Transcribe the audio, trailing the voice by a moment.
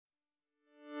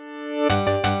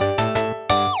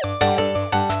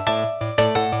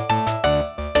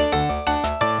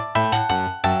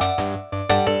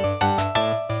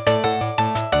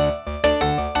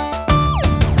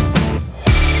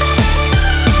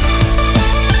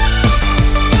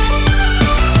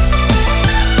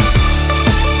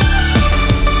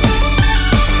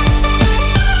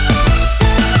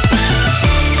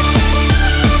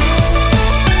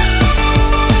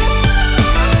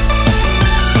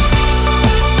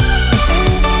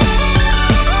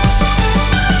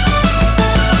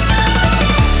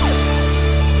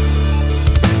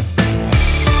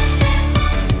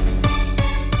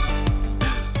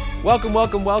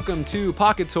Welcome to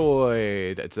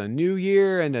Pocketoid. It's a new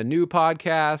year and a new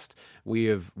podcast. We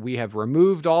have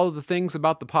removed all of the things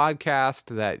about the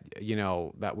podcast that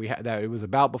that it was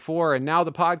about before, and now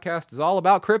the podcast is all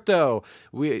about crypto.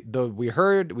 We've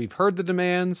heard the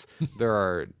demands. There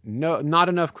are not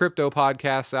enough crypto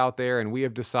podcasts out there, and we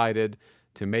have decided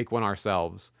to make one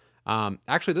ourselves.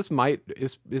 Actually, this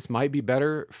might be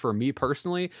better for me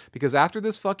personally, because after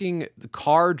this fucking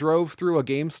car drove through a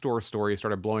game store story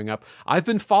started blowing up, I've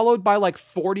been followed by like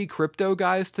 40 crypto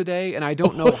guys today, and I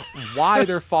don't know why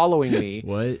they're following me.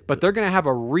 What? But they're gonna have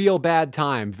a real bad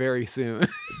time very soon.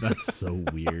 That's so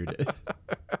weird.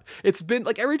 It's been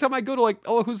like every time I go to like,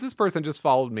 oh, who's this person just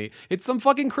followed me? It's some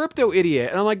fucking crypto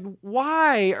idiot, and I'm like,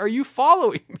 why are you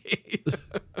following me?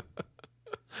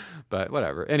 But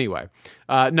whatever. Anyway,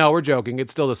 no, we're joking.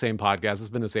 It's still the same podcast. It's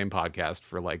been the same podcast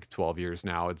for like 12 years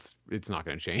now. It's not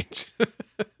going to change.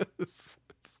 It's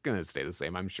going to stay the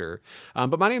same, I'm sure.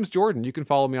 But my name's Jordan. You can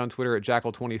follow me on Twitter at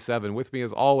Jackal27. With me,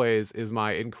 as always, is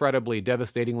my incredibly,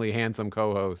 devastatingly handsome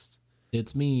co-host.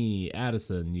 It's me,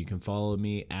 Addison. You can follow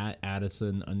me at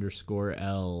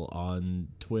Addison_L on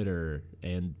Twitter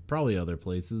and probably other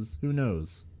places. Who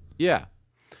knows? Yeah.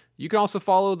 You can also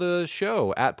follow the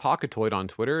show at Pocketoid on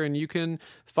Twitter, and you can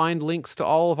find links to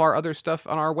all of our other stuff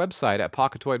on our website at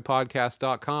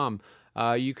pocketoidpodcast.com.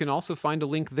 You can also find a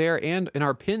link there and in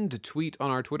our pinned tweet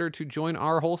on our Twitter to join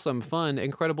our wholesome, fun,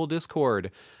 incredible Discord,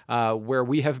 where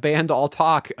we have banned all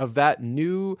talk of that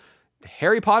new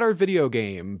Harry Potter video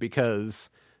game because,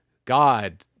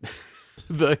 God,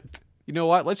 you know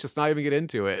what? Let's just not even get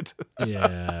into it.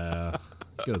 Yeah,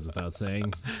 goes without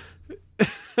saying.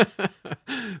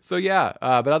 So yeah,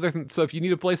 but so if you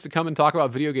need a place to come and talk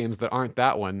about video games that aren't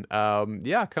that one, come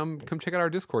check out our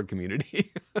Discord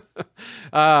community.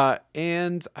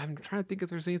 And I'm trying to think if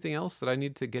there's anything else that I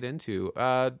need to get into.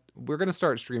 We're gonna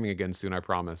start streaming again soon, I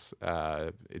promise.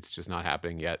 It's just not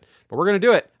happening yet, but we're gonna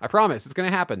do it. I promise it's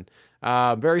gonna happen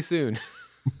very soon.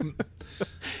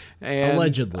 And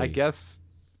allegedly, I guess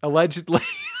allegedly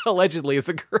is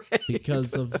a great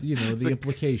because of the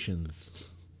implications.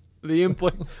 There's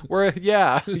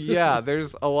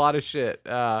a lot of shit.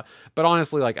 But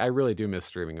honestly, like, I really do miss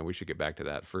streaming, and we should get back to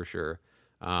that for sure.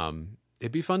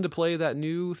 It'd be fun to play that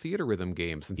new Theater Rhythm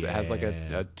game since it has like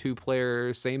a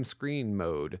 2-player same screen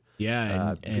mode.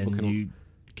 Yeah, and you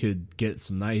could get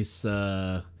some nice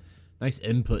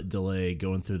input delay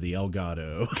going through the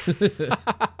Elgato.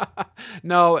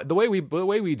 No, the way we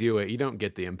do it, you don't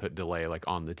get the input delay like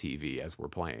on the TV as we're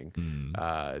playing.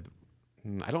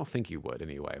 I don't think you would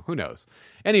anyway. Who knows?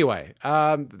 Anyway,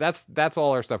 that's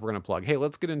all our stuff we're going to plug. Hey,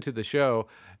 let's get into the show.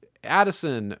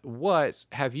 Addison, what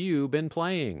have you been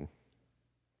playing?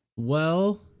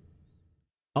 Well,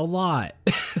 a lot.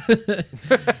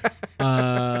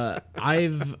 I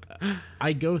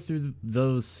go through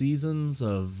those seasons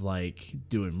of like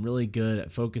doing really good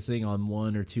at focusing on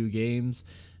 1 or 2 games.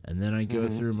 And then I go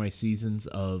through my seasons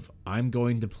of I'm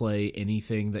going to play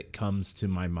anything that comes to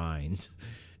my mind.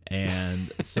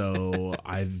 And so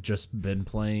I've just been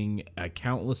playing a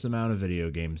countless amount of video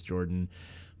games, Jordan.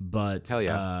 But hell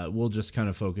yeah. We'll just kind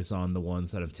of focus on the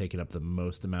ones that have taken up the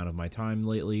most amount of my time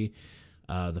lately.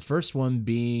 The first one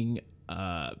being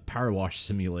Power Wash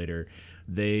Simulator.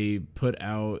 They put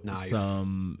out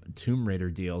some Tomb Raider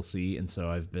DLC, and so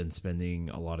I've been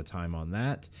spending a lot of time on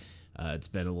that. It's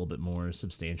been a little bit more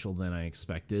substantial than I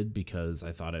expected because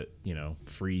I thought it,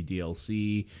 free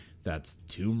DLC that's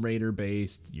Tomb Raider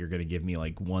based. You're going to give me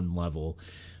like 1 level,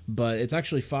 but it's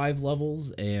actually 5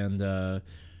 levels. And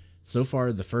so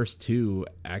far, the first 2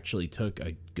 actually took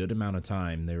a good amount of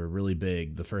time. They were really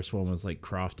big. The first one was like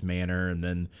Croft Manor, and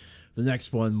then the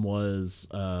next one was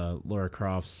Lara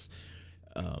Croft's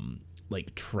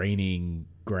like training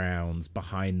grounds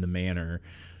behind the manor.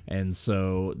 And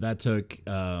so that took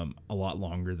a lot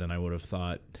longer than I would have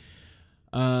thought.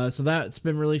 So that's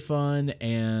been really fun.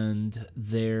 And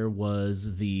there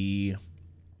was the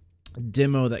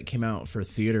demo that came out for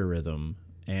Theater Rhythm.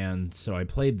 And so I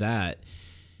played that.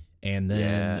 And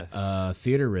then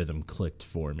Theater Rhythm clicked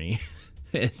for me.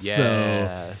 And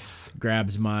so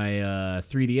grabbed my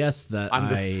 3DS that I'm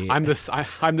the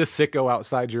sicko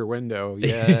outside your window.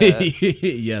 Yes.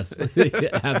 Yes,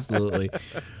 absolutely.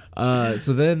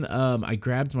 So then I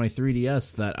grabbed my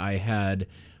 3DS that I had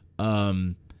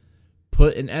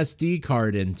put an SD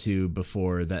card into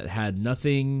before that had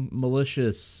nothing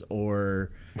malicious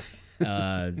or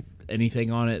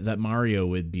anything on it that Mario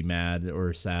would be mad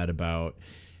or sad about.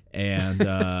 And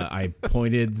I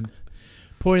pointed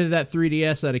that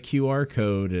 3DS at a QR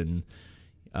code, and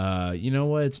you know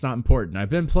what? It's not important. I've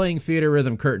been playing Theater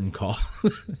Rhythm Curtain Call.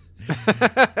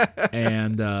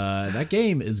 And that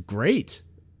game is great.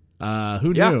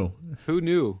 Who knew? Who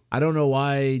knew? I don't know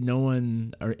why no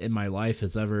one in my life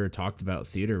has ever talked about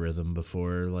Theater Rhythm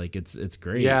before. Like it's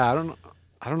great. Yeah,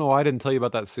 I don't know why I didn't tell you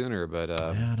about that sooner, but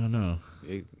yeah, I don't know.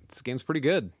 This game's pretty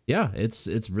good. Yeah,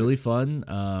 it's really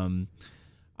fun.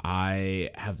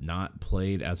 I have not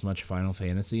played as much Final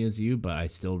Fantasy as you, but I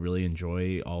still really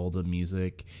enjoy all the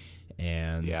music.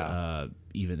 And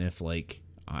even if like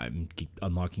I'm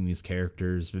unlocking these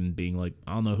characters and being like,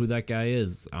 I don't know who that guy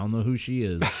is, I don't know who she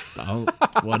is,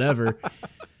 whatever.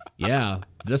 Yeah,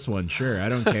 this one, sure, I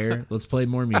don't care. Let's play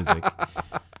more music.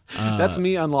 That's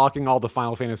me unlocking all the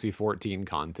Final Fantasy 14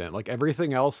 content. Like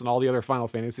everything else and all the other Final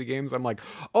Fantasy games, I'm like,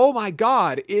 oh my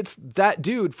god, it's that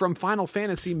dude from Final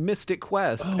Fantasy Mystic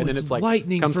Quest. Oh, and then it's like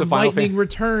Lightning from Lightning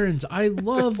Returns. I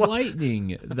love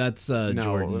Lightning. That's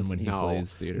Jordan when he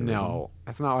plays Theater. No,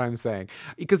 that's not what I'm saying.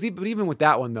 Because even with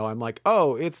that one though, I'm like,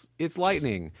 oh, it's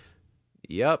Lightning.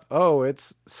 Yep. Oh,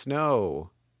 it's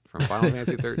Snow. From Final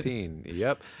Fantasy 13.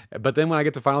 Yep. But then when I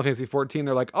get to Final Fantasy 14,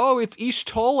 they're like, oh, it's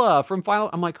Ishtola from Final.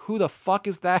 I'm like, who the fuck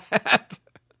is that?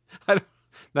 I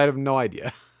have no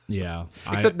idea. Yeah.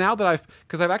 Except now that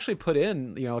because I've actually put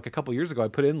in, like a couple years ago, I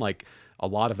put in like a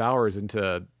lot of hours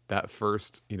into that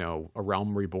first, A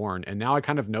Realm Reborn. And now I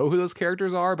kind of know who those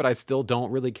characters are, but I still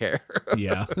don't really care.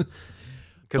 Yeah.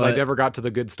 Because I never got to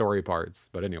the good story parts.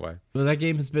 But anyway. Well, that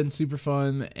game has been super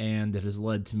fun, and it has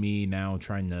led to me now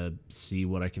trying to see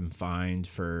what I can find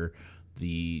for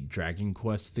the Dragon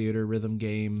Quest Theater Rhythm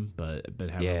game, but I've been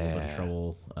having a little bit of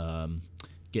trouble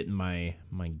getting my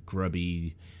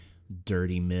grubby,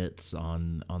 dirty mitts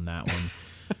on that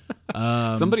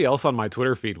one. Somebody else on my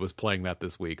Twitter feed was playing that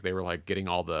this week. They were like getting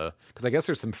all because I guess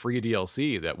there's some free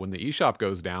DLC that when the eShop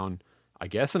goes down, I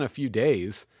guess in a few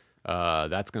days,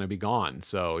 that's going to be gone.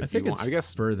 So if I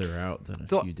guess further out than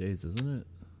a few days, isn't it?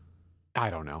 I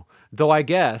don't know. Though I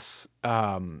guess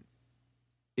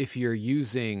if you're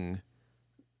using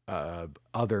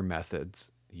other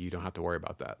methods, you don't have to worry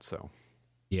about that. So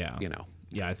yeah,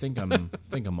 yeah, I think I'm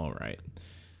all right.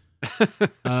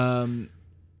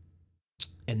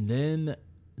 And then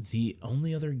the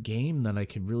only other game that I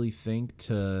could really think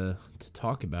to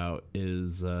talk about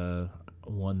is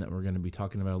one that we're going to be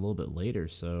talking about a little bit later.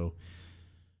 So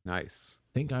nice.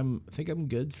 I think I'm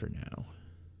good for now.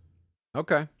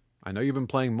 Okay. I know you've been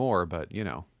playing more, but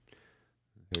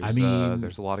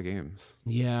there's a lot of games.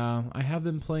 Yeah, I have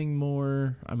been playing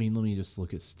more. I mean, let me just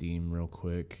look at Steam real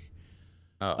quick.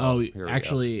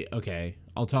 Actually, okay.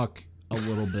 I'll talk a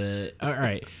little bit. All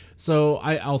right. So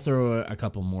I'll throw a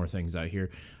couple more things out here.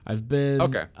 I've been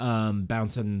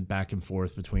bouncing back and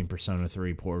forth between Persona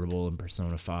 3 Portable and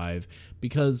Persona 5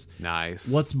 because nice.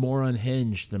 What's more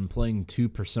unhinged than playing two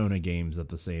Persona games at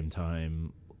the same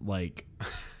time? Like,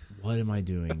 what am I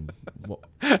doing? What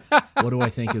do I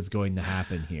think is going to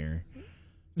happen here?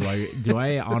 Do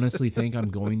I honestly think I'm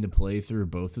going to play through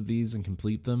both of these and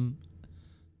complete them?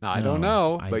 I don't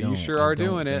know, but you sure are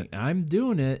doing it. I'm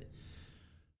doing it.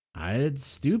 It's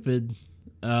stupid.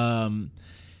 And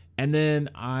then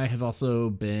I have also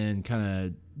been kind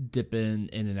of dipping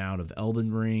in and out of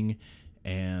Elden Ring.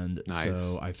 And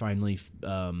so I finally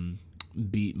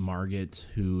beat Margit,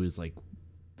 who is like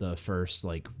the first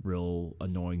like real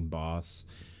annoying boss.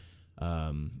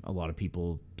 A lot of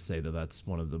people say that that's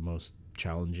one of the most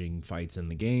challenging fights in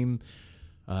the game.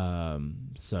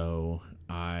 So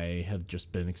I have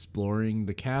just been exploring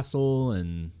the castle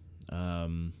and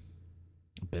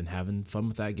been having fun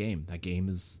with that game. That game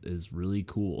is really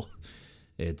cool.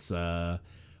 It's a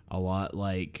lot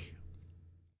like,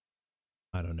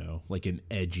 I don't know, like an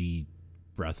edgy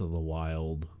Breath of the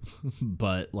Wild,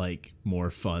 but like more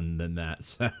fun than that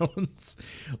sounds.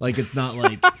 Like it's not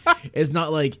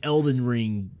like Elden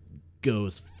Ring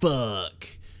goes fuck.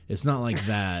 It's not like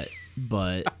that,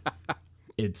 but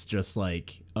it's just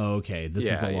like, oh, okay, this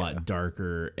is a lot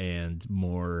darker and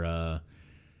more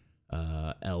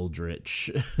eldritch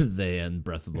than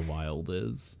Breath of the Wild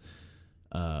is.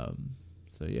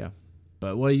 So yeah.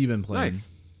 But what have you been playing? Nice.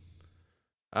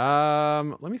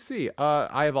 Let me see.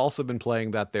 I have also been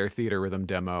playing that their Theater Rhythm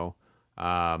demo.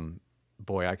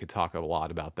 Boy, I could talk a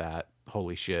lot about that.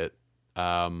 Holy shit.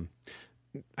 You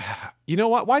know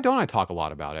what? Why don't I talk a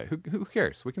lot about it? Who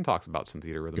cares? We can talk about some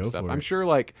Theater Rhythm stuff. I'm sure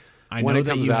like when it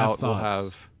comes out, we'll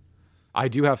have. I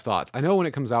do have thoughts. I know when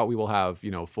it comes out, we will have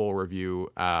full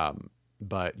review.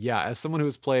 But yeah, as someone who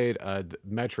has played a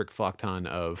metric fuck ton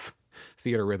of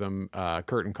Theater Rhythm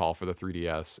Curtain Call for the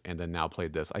 3DS and then now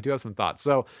played this, I do have some thoughts.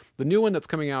 So the new one that's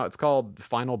coming out, it's called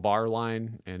Final Bar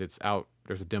Line, and it's out.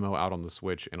 There's a demo out on the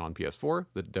Switch and on PS4.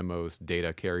 The demo's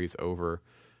data carries over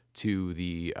to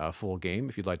the full game.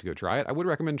 If you'd like to go try it, I would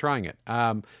recommend trying it.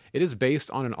 It is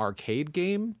based on an arcade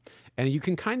game, and you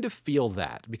can kind of feel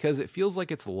that because it feels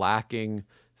like it's lacking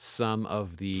some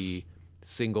of the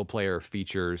single player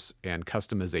features and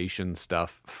customization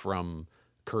stuff from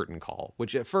Curtain Call,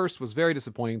 which at first was very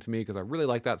disappointing to me because I really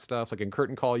like that stuff. Like in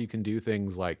Curtain Call, you can do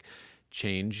things like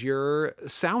change your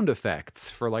sound effects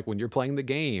for like when you're playing the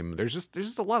game. There's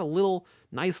just a lot of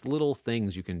nice little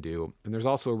things you can do. And there's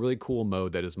also a really cool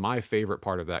mode that is my favorite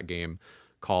part of that game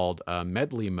called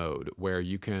medley mode, where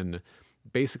you can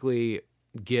basically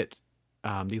get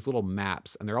these little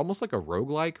maps, and they're almost like a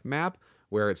roguelike map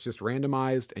where it's just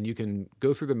randomized and you can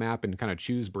go through the map and kind of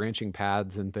choose branching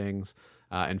paths and things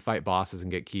and fight bosses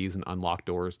and get keys and unlock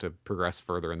doors to progress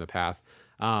further in the path.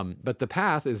 But the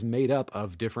path is made up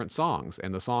of different songs,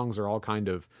 and the songs are all kind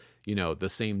of,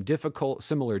 the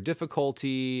similar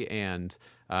difficulty. And,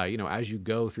 as you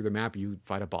go through the map, you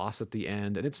fight a boss at the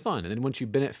end, and it's fun. And then once you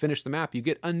finish the map, you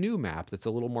get a new map that's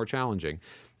a little more challenging,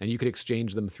 and you could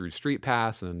exchange them through Street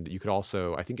Pass, and you could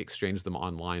also, I think, exchange them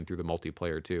online through the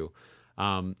multiplayer too.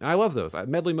 And I love those.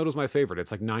 Medley mode was my favorite. It's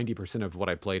like 90% of what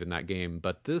I played in that game,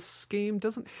 but this game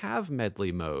doesn't have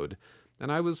medley mode,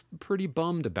 and I was pretty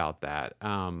bummed about that.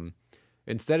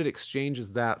 Instead, it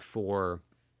exchanges that for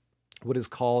what is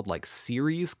called like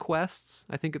series quests,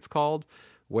 I think it's called,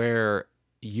 where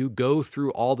you go through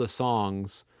all the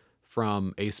songs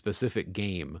from a specific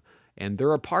game. And there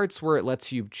are parts where it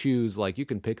lets you choose, like, you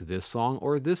can pick this song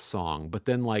or this song, but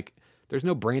then, like, there's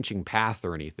no branching path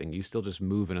or anything. You still just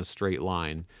move in a straight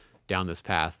line down this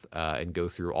path and go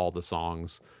through all the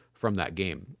songs from that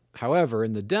game. However,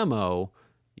 in the demo,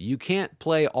 you can't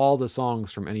play all the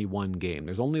songs from any one game.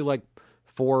 There's only like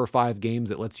 4 or 5 games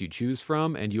it lets you choose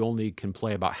from, and you only can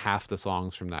play about half the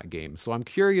songs from that game. So I'm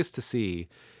curious to see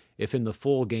if in the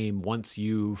full game, once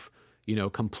you've,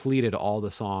 completed all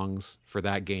the songs for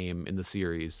that game in the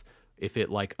series, if it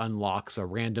like unlocks a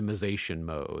randomization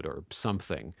mode or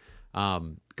something.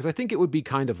 Because I think it would be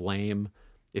kind of lame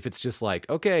if it's just like,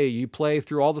 okay, you play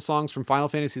through all the songs from Final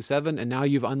Fantasy VII, and now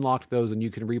you've unlocked those and you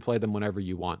can replay them whenever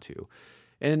you want to.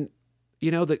 And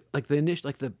the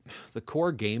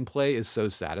core gameplay is so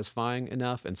satisfying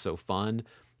enough and so fun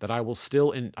that I will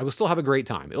still have a great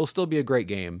time. It'll still be a great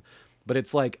game, but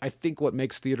it's like, I think what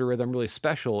makes Theatrhythm really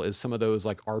special is some of those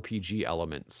like RPG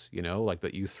elements, like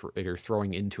that you're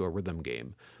throwing into a rhythm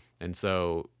game. And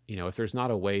so, if there's not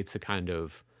a way to kind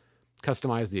of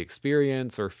customize the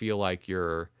experience or feel like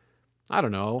you're, I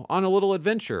don't know, on a little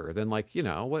adventure, then like,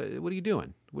 what are you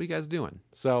doing? What are you guys doing?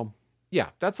 So yeah,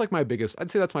 that's like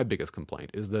I'd say that's my biggest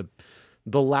complaint is the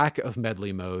lack of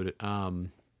medley mode.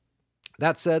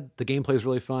 That said, the gameplay is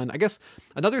really fun. I guess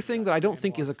another thing that I don't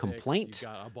think is a complaint,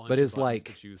 but is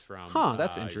like,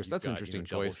 that's interesting. That's an interesting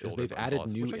choice. Is they've added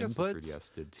new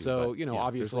inputs. So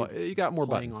obviously you got more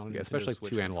buttons, especially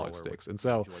 2 analog sticks, and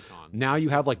so now you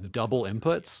have like double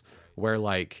inputs where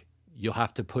like you'll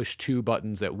have to push 2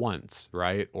 buttons at once,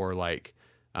 right? Or like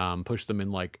push them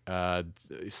in like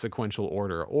sequential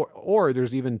order, or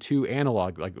there's even 2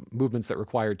 analog like movements that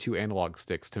require 2 analog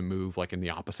sticks to move like in the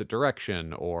opposite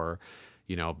direction, or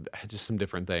just some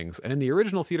different things. And in the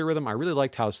original Theatrhythm, I really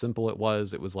liked how simple it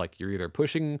was. It was like you're either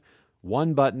pushing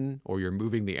one button or you're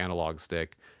moving the analog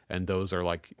stick, and those are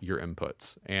like your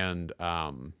inputs. And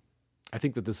I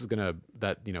think that this is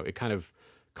it kind of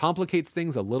complicates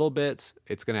things a little bit.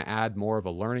 It's going to add more of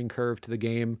a learning curve to the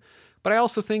game. But I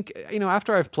also think,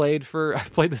 after I've played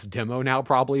this demo now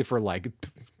probably for like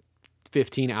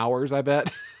 15 hours, I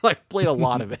bet. I've played a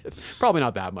lot of it. Probably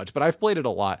not that much, but I've played it a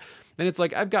lot. And it's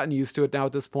like I've gotten used to it now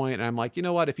at this point, and I'm like, you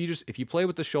know what? If you play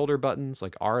with the shoulder buttons,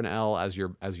 like R and L as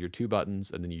your 2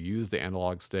 buttons, and then you use the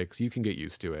analog sticks, you can get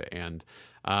used to it. And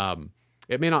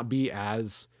it may not be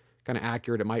as kind of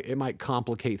accurate. It might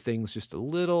complicate things just a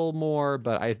little more,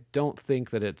 but I don't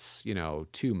think that it's,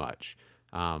 too much.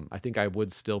 I think I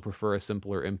would still prefer a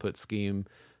simpler input scheme.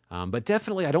 But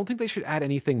definitely, I don't think they should add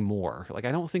anything more. Like,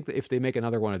 I don't think that if they make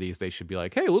another one of these, they should be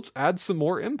like, hey, let's add some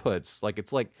more inputs. Like,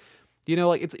 it's like,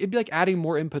 it'd be like adding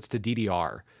more inputs to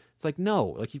DDR. It's like,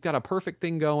 no, like you've got a perfect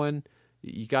thing going.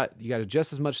 You got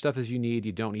just as much stuff as you need.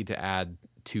 You don't need to add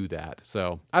to that.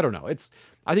 So I don't know.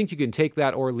 I think you can take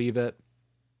that or leave it.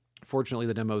 Fortunately,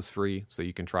 the demo's free, so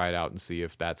you can try it out and see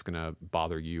if that's going to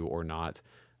bother you or not.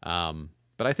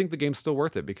 But I think the game's still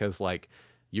worth it because like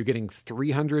you're getting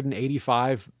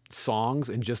 385 songs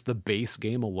in just the base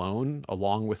game alone,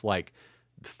 along with like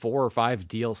 4 or 5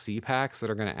 DLC packs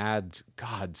that are going to add,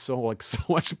 so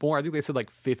much more. I think they said like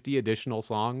 50 additional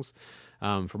songs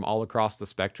from all across the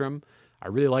spectrum. I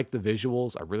really like the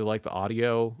visuals. I really like the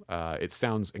audio. It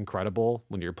sounds incredible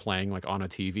when you're playing like on a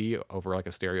TV over like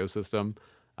a stereo system.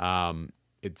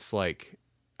 It's like,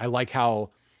 I like how,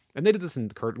 and they did this in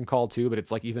Curtain Call too, but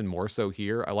it's like even more so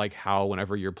here. I like how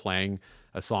whenever you're playing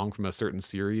a song from a certain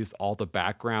series, all the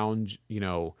background,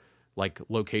 like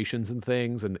locations and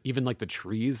things, and even like the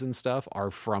trees and stuff are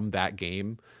from that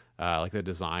game. Like the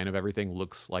design of everything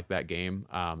looks like that game.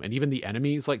 And even the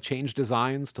enemies like change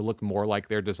designs to look more like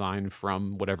their design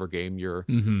from whatever game you're,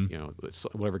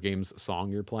 whatever game's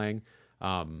song you're playing.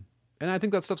 And I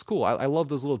think that stuff's cool. I love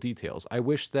those little details.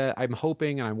 I'm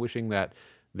hoping and I'm wishing that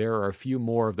there are a few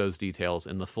more of those details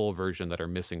in the full version that are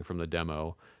missing from the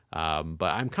demo. But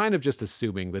I'm kind of just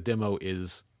assuming the demo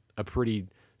is a pretty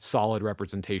solid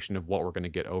representation of what we're going to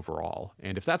get overall.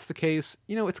 And if that's the case,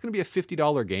 it's going to be a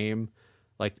 $50 game.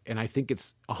 And I think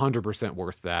it's 100%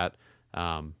 worth that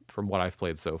from what I've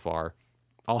played so far.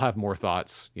 I'll have more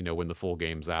thoughts, when the full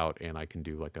game's out and I can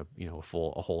do like a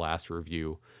whole ass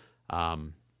review.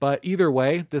 But either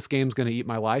way, this game's going to eat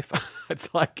my life.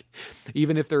 It's like,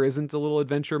 even if there isn't a little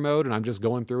adventure mode and I'm just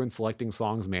going through and selecting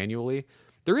songs manually,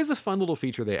 there is a fun little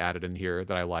feature they added in here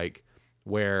that I like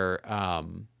where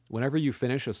whenever you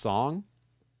finish a song,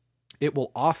 it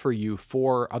will offer you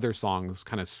 4 other songs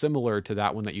kind of similar to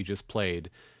that one that you just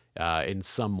played in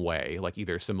some way, like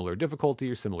either similar difficulty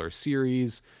or similar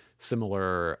series,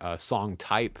 similar song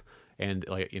type, and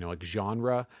like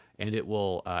genre. And it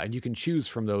will, and you can choose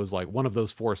from those, like one of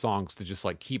those 4 songs to just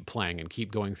like keep playing and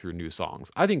keep going through new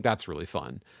songs. I think that's really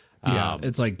fun. Yeah,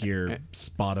 it's like your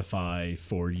Spotify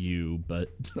for you,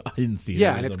 but in theater.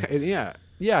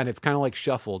 Yeah, and it's kind of like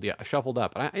shuffled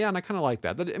up. And I kind of like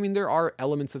that. I mean, there are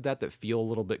elements of that feel a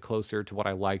little bit closer to what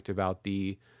I liked about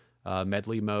the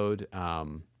medley mode.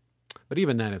 But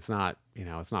even then, it's not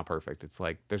perfect. It's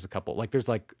like there's a couple, like there's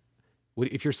like,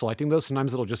 if you're selecting those,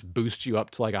 sometimes it'll just boost you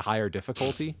up to like a higher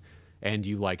difficulty, and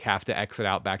you like have to exit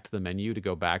out back to the menu to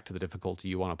go back to the difficulty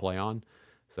you want to play on.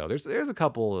 So there's a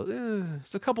couple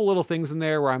little things in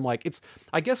there where I'm like,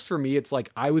 I guess for me, it's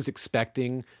like I was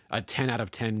expecting a 10 out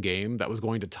of 10 game that was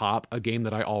going to top a game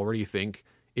that I already think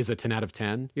is a 10 out of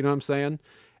 10. You know what I'm saying?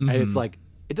 Mm-hmm. And it's like,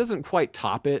 it doesn't quite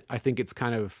top it. I think it's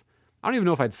kind of, I don't even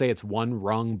know if I'd say it's one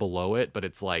rung below it, but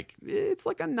it's like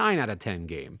a 9 out of 10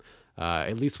 game.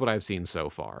 At least what I've seen so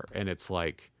far. And it's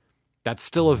like, that's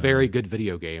still a very good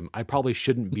video game. I probably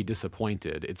shouldn't be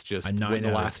disappointed. It's just a 9 when the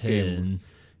out last of 10. game.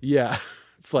 Yeah.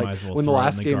 It's like well when the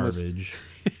last game garbage.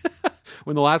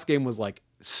 when the last game was like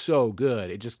so good,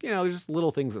 it just, there's just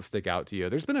little things that stick out to you.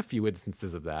 There's been a few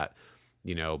instances of that,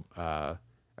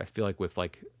 I feel like with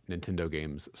like Nintendo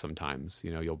games sometimes,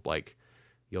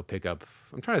 you'll pick up,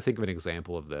 I'm trying to think of an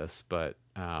example of this, but,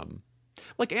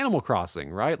 like Animal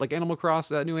Crossing, right? Like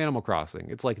that new Animal Crossing.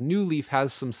 It's like New Leaf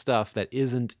has some stuff that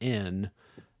isn't in,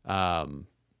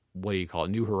 what do you call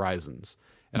it? New Horizons.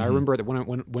 And I remember that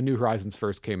when New Horizons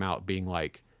first came out, being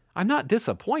like, I'm not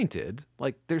disappointed.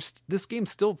 Like this game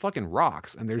still fucking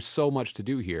rocks, and there's so much to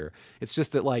do here. It's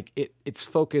just that like its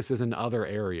focus is in other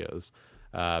areas.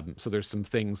 So there's some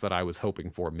things that I was hoping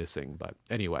for missing. But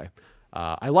anyway,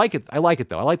 I like it. I like it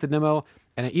though. I like the demo.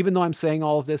 And even though I'm saying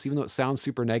all of this, even though it sounds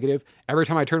super negative, every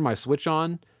time I turn my Switch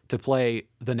on to play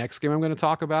the next game I'm going to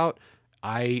talk about,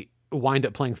 I wind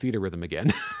up playing Theater Rhythm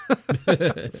again.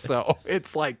 So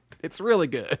it's like, it's really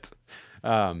good.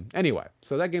 Anyway,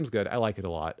 so that game's good. I like it a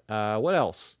lot. What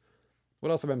else? What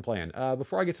else have I been playing?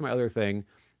 Before I get to my other thing.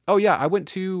 Oh yeah, I went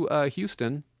to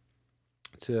Houston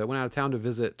went out of town to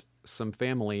visit some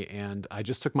family, and I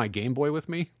just took my Game Boy with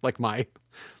me, like my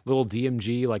little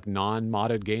DMG, like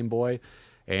non-modded Game Boy.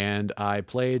 And I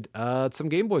played some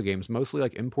Game Boy games, mostly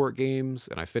like import games,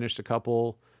 and I finished a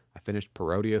couple. I finished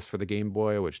Parodius for the Game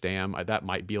Boy, which that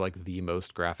might be like the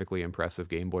most graphically impressive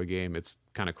Game Boy game. It's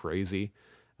kind of crazy.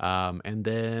 And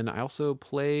then I also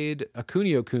played a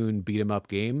Kunio-kun beat-em-up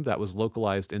game that was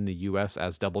localized in the US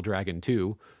as Double Dragon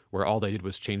 2, where all they did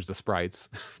was change the sprites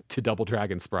to Double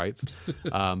Dragon sprites.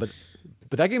 But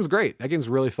that game's great. That game's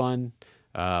really fun.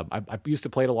 I used to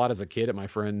play it a lot as a kid at my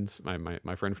friend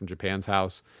from Japan's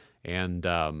house, and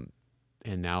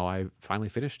now I finally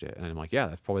finished it, and I'm like, yeah,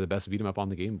 that's probably the best beat 'em up on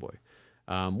the Game Boy.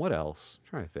 What else? I'm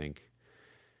trying to think.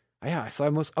 Yeah, so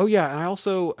and I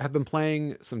also have been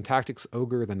playing some Tactics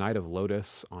Ogre: The Night of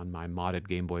Lotus on my modded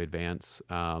Game Boy Advance.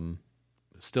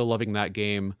 Still loving that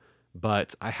game,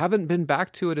 but I haven't been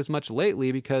back to it as much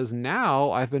lately because now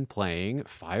I've been playing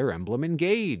Fire Emblem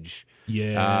Engage.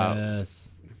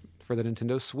 Yes. For the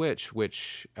Nintendo Switch,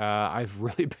 which I've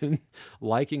really been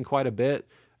liking quite a bit.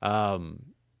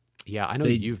 Yeah, I know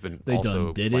you've been they also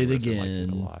done did playing it this and liking again.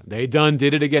 it a lot. They done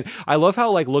did it again. I love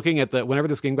how like looking at whenever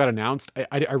this game got announced,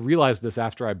 I realized this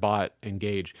after I bought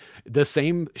Engage. The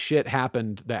same shit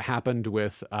happened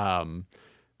with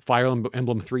Fire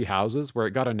Emblem Three Houses, where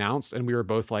it got announced and we were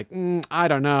both like, I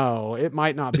don't know, it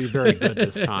might not be very good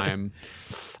this time.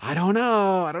 I don't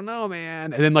know,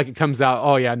 man. And then like it comes out,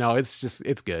 oh yeah, no, it's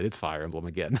good. It's Fire Emblem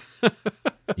again.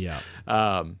 Yeah.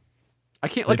 I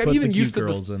can't They like put I'm even the used cute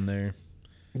to girls in there.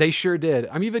 They sure did.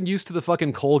 I'm even used to the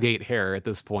fucking Colgate hair at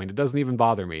this point. It doesn't even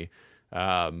bother me.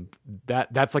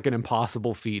 That's like an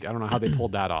impossible feat. I don't know how they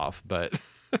pulled that off, but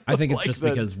I think it's like just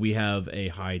because we have a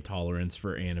high tolerance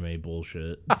for anime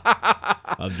bullshit.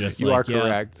 Of just you like, are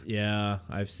correct. Yeah,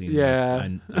 I've seen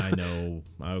this. I know.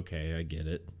 Okay, I get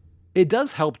it. It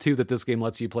does help too that this game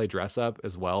lets you play dress up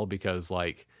as well, because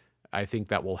like I think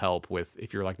that will help with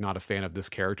if you're like not a fan of this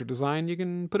character design, you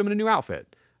can put them in a new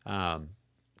outfit.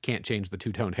 Can't change the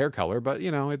two-tone hair color, but you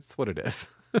know, it's what it is.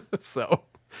 So,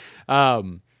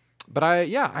 but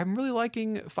I'm really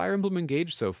liking Fire Emblem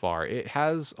Engage so far. It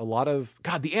has a lot of,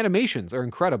 God, the animations are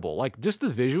incredible. Like just the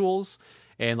visuals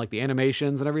and like the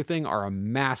animations and everything are a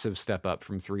massive step up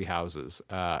from Three Houses.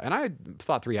 And I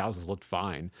thought Three Houses looked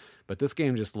fine, but this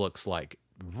game just looks like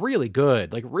really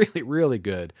good, like really, really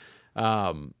good.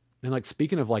 And like,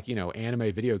 speaking of like, you know,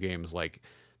 anime video games, like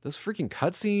those freaking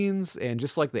cutscenes and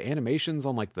just like the animations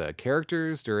on like the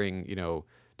characters during, you know,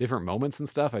 different moments and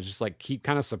stuff, I just like keep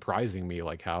kind of surprising me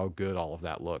like how good all of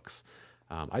that looks.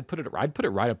 I'd put it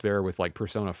right up there with like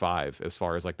Persona 5 as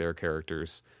far as like their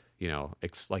characters, you know,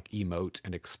 like emote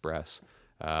and express.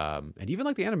 And even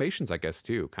like the animations, I guess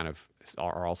too, kind of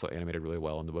are also animated really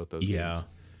well into both those games.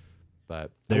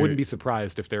 But I wouldn't be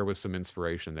surprised if there was some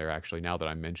inspiration there. Actually, now that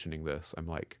I'm mentioning this, I'm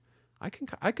like,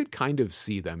 I could kind of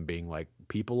see them being like,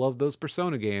 people of those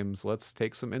Persona games, let's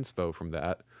take some inspo from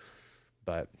that.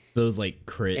 But those like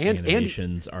crit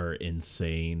animations are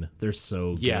insane. They're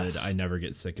so good. Yes. I never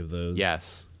get sick of those.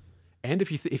 Yes. And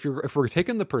if we're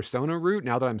taking the Persona route,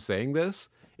 now that I'm saying this,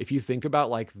 if you think about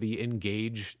like the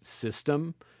Engage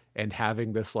system and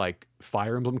having this like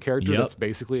Fire Emblem character that's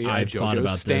basically a JoJo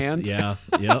stand. This. Yeah.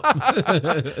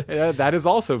 Yep. That is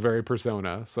also very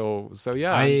Persona. So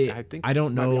yeah, I think I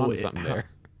don't know something there.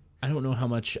 I don't know how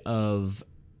much of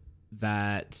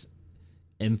that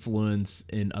influence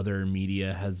in other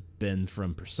media has been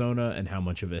from Persona and how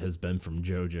much of it has been from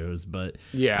JoJo's, but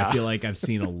yeah, I feel like I've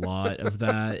seen a lot of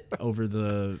that over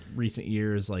the recent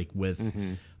years, like with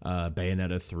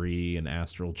Bayonetta 3 and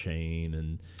Astral Chain,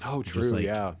 and just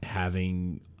like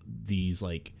having these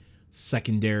like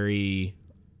secondary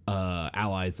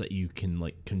allies that you can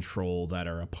like control that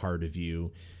are a part of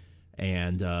you,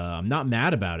 and I'm not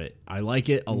mad about it. I like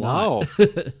it a lot.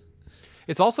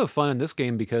 It's also fun in this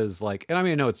game because like, and I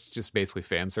mean, I know it's just basically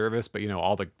fan service, but you know,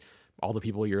 all the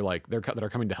people you're like, that are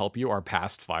coming to help you are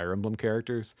past Fire Emblem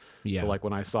characters. Yeah. So like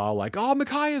when I saw like, oh,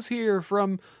 Micaiah's here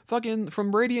from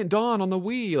Radiant Dawn on the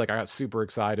Wii, like I got super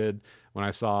excited when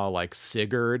I saw like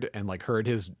Sigurd and like heard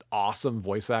his awesome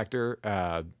voice actor.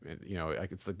 You know,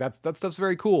 like it's like that stuff's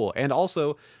very cool. And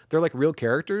also they're like real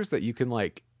characters that you can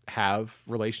like have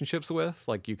relationships with,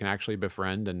 like you can actually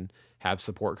befriend and have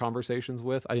support conversations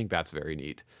with. I think that's very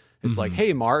neat. It's like,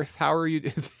 hey Marth, how are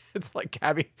you? It's like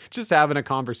having a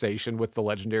conversation with the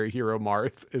legendary hero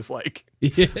Marth is like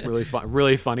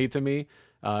really funny to me.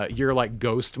 Your like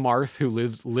ghost Marth who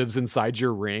lives inside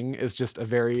your ring is just a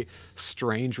very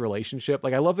strange relationship.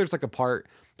 Like I love there's like a part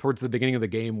towards the beginning of the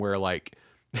game where like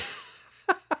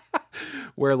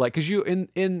because you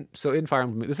in Fire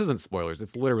Emblem, this isn't spoilers,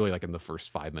 it's literally like in the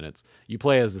first 5 minutes, you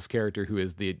play as this character who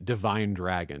is the divine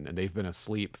dragon, and they've been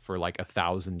asleep for like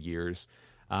 1,000 years.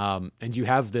 And you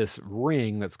have this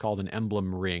ring that's called an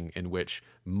emblem ring in which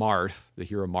Marth, the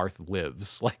hero Marth,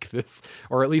 lives, like this,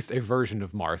 or at least a version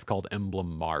of Marth called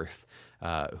Emblem Marth,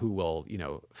 who will, you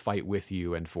know, fight with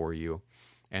you and for you,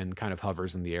 and kind of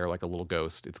hovers in the air like a little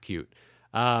ghost. It's cute.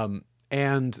 And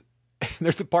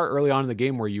there's a part early on in the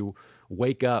game where you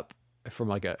wake up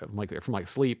from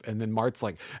sleep, and then Marth's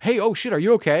like, hey, oh shit, are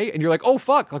you okay? And you're like, oh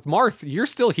fuck, like Marth, you're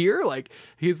still here? Like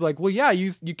he's like, well yeah,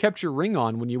 you kept your ring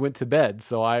on when you went to bed,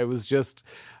 so I was just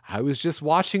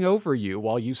watching over you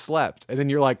while you slept. And then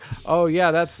you're like, oh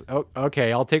yeah, that's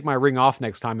okay, I'll take my ring off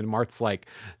next time. And Marth's like,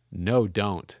 no,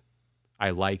 don't. I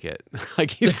like it.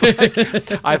 Like he's like,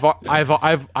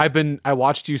 I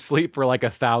watched you sleep for like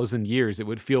 1,000 years. It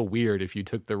would feel weird if you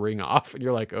took the ring off. And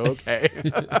you're like, okay.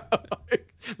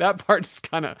 Like, that part's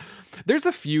kind of, there's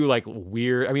a few like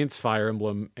weird, I mean, it's Fire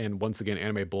Emblem and once again,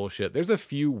 anime bullshit. There's a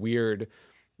few weird,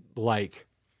 like,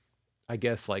 I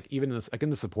guess like even in this, like in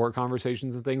the support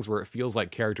conversations and things where it feels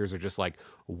like characters are just like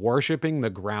worshiping the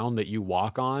ground that you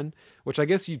walk on, which I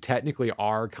guess you technically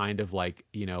are kind of like,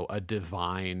 you know, a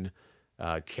divine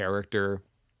character.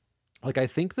 Like I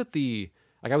think that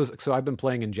I've been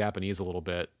playing in Japanese a little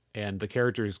bit, and the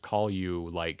characters call you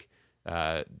like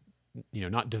uh you know,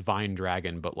 not divine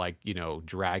dragon, but like, you know,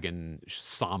 dragon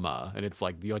sama, and it's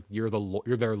like you're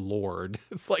their lord.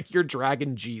 It's like you're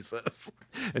dragon Jesus.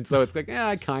 And so it's like, yeah,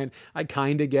 I kind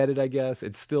of get it, I guess.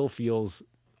 It still feels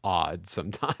odd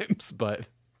sometimes, but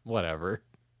whatever.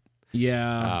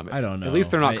 Yeah, I don't know. At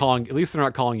least they're not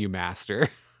calling you master.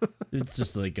 It's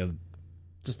just like a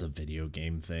video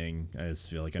game thing. I just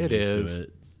feel like I'm used to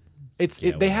it.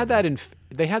 They had that in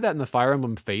the Fire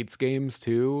Emblem Fates games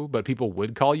too, but people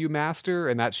would call you master,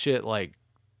 and that shit like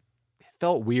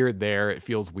felt weird there. It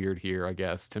feels weird here, I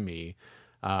guess, to me.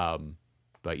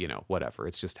 But you know, whatever.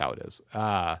 It's just how it is.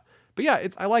 But yeah,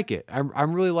 I like it.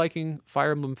 I'm really liking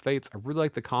Fire Emblem Fates. I really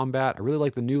like the combat. I really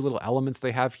like the new little elements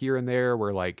they have here and there,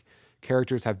 where like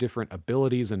characters have different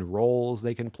abilities and roles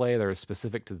they can play that are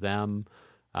specific to them.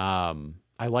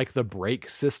 I like the break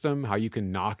system, how you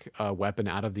can knock a weapon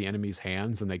out of the enemy's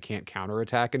hands and they can't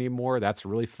counterattack anymore. That's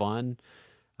really fun.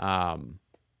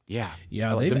 Yeah.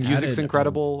 The music's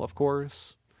incredible, of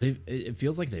course. It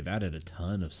feels like they've added a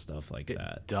ton of stuff like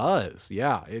that. It does.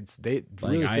 Yeah.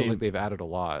 Really feels like they've added a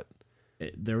lot.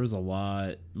 There was a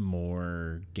lot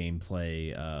more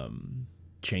gameplay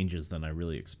changes than I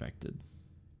really expected.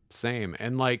 Same.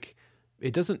 And like,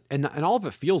 it doesn't, and all of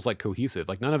it feels like cohesive.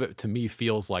 Like none of it to me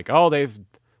feels like, oh, they've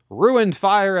ruined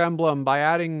Fire Emblem by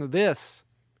adding this.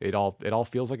 It all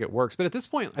feels like it works. But at this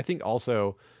point, I think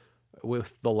also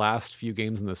with the last few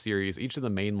games in the series, each of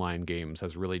the mainline games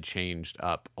has really changed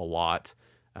up a lot.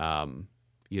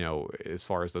 You know, as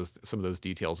far as some of those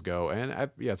details go. And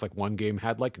it's like one game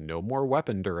had like no more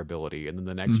weapon durability, and then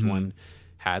the next one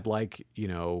had like, you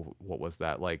know, what was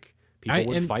that like? People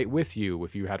would fight with you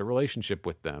if you had a relationship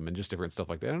with them, and just different stuff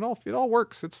like that. And it all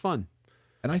works. It's fun.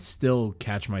 And I still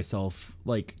catch myself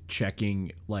like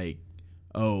checking like,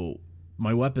 oh,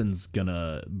 my weapon's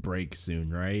gonna break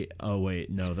soon, right? Oh wait,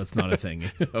 no, that's not a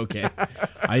thing. Okay.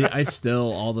 I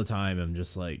still all the time I'm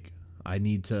just like, I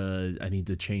need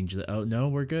to change the oh no,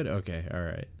 we're good? Okay, all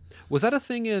right. Was that a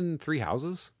thing in Three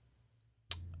Houses?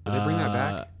 Did they bring that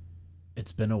back?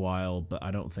 It's been a while, but I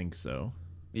don't think so.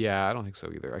 Yeah, I don't think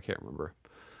so either. I can't remember.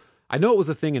 I know it was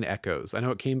a thing in Echoes. I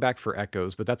know it came back for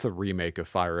Echoes, but that's a remake of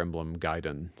Fire Emblem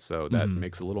Gaiden, so that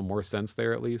makes a little more sense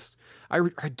there at least. I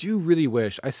do really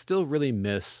wish, I still really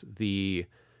miss the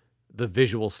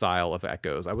visual style of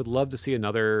Echoes. I would love to see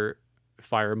another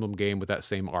Fire Emblem game with that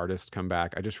same artist come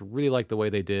back. I just really like the way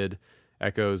they did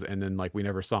Echoes, and then like we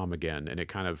never saw him again, and it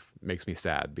kind of makes me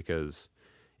sad because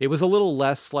it was a little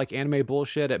less like anime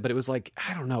bullshit, but it was like,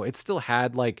 I don't know, it still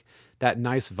had like that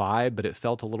nice vibe, but it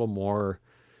felt a little more,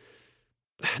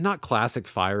 not classic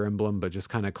Fire Emblem, but just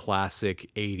kind of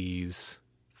classic 80s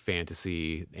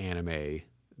fantasy anime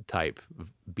type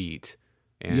beat.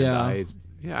 And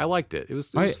I liked it. It was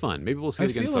fun. Maybe we'll see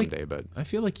it again someday, but I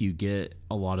feel like you get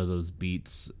a lot of those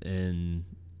beats in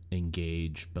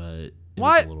Engage, but it's a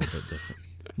little bit different.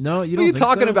 No, you don't. What are you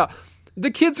talking about? The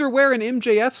kids are wearing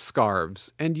MJF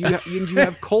scarves, and you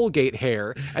have Colgate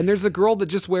hair, and there's a girl that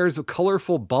just wears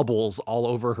colorful bubbles all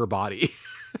over her body.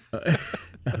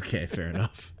 Okay, fair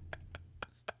enough.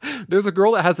 There's a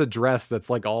girl that has a dress that's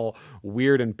like all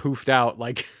weird and poofed out,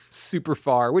 like super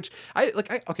far, which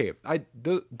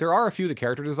there are a few of the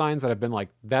character designs that have been like,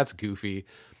 that's goofy,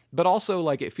 but also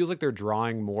like it feels like they're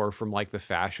drawing more from like the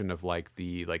fashion of like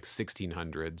the like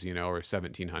 1600s, you know, or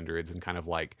 1700s, and kind of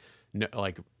like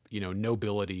you know,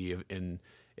 nobility in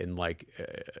like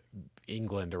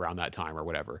England around that time or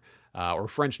whatever, or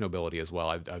French nobility as well.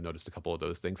 I've noticed a couple of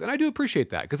those things, and I do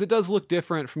appreciate that because it does look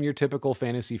different from your typical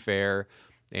fantasy fare,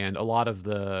 and a lot of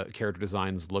the character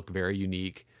designs look very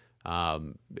unique.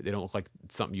 They don't look like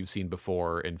something you've seen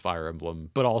before in Fire Emblem,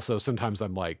 but also sometimes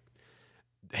I'm like,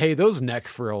 hey, those neck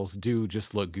frills do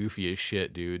just look goofy as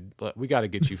shit, dude. We got to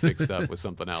get you fixed up with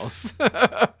something else.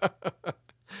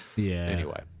 Yeah.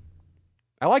 Anyway.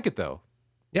 I like it though.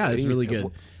 Yeah, it's really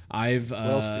good. What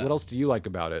else do you like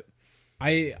about it?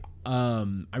 I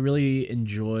really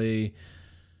enjoy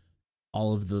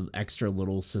all of the extra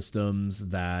little systems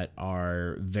that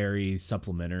are very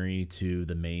supplementary to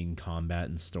the main combat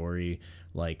and story,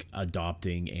 like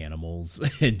adopting animals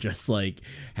and just like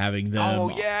having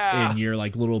them in your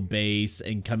like little base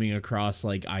and coming across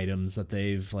like items that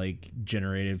they've like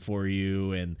generated for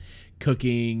you, and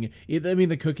cooking. I mean,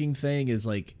 the cooking thing is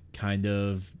like kind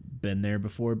of been there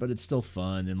before, but it's still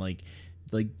fun, and like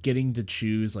like getting to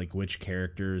choose like which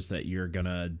characters that you're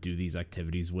gonna do these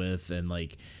activities with, and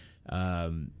like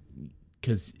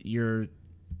because you're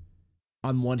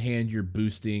on one hand you're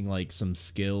boosting like some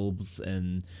skills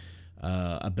and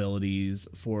abilities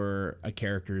for a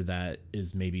character that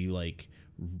is maybe like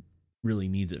really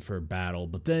needs it for a battle,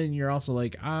 but then you're also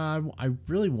like, I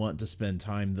really want to spend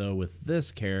time though with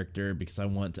this character because I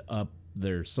want to up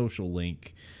their social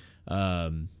link,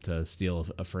 to steal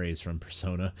a phrase from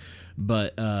Persona.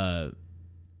 But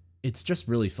it's just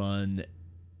really fun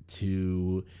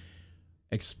to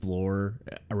explore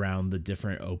around the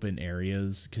different open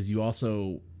areas, because you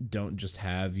also don't just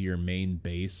have your main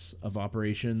base of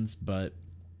operations, but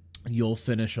you'll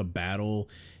finish a battle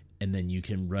and then you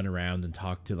can run around and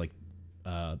talk to like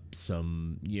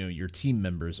some, you know, your team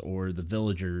members or the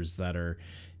villagers that are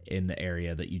in the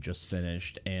area that you just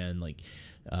finished, and like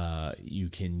you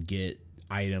can get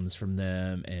items from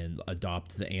them and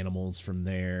adopt the animals from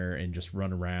there and just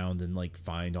run around and like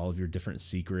find all of your different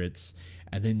secrets.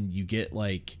 And then you get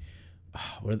like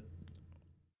what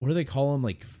do they call them,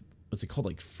 like what's it called,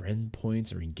 like friend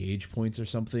points or engage points or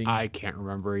something? I can't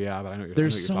remember. Yeah, but I know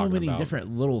there's so many about.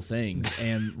 Different little things,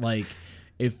 and like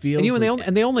it feels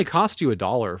and they only cost you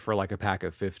 $1 for like a pack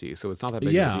of 50, so it's not that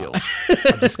big of a deal.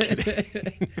 I'm just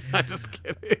kidding. I'm just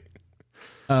kidding.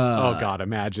 Oh God,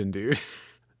 imagine, dude.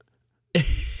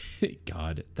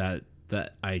 God, that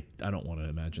I don't want to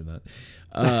imagine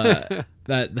that.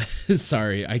 That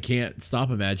sorry, I can't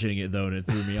stop imagining it though, and it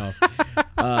threw me off.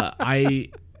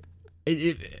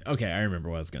 Okay, I remember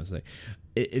what I was gonna say.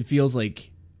 It feels like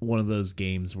one of those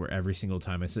games where every single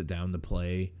time I sit down to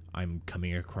play, I'm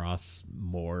coming across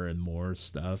more and more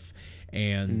stuff.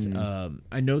 And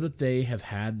I know that they have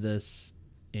had this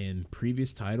in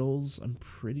previous titles, I'm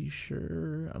pretty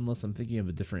sure, unless I'm thinking of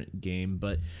a different game,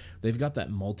 but they've got that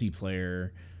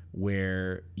multiplayer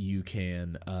where you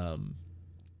can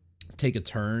take a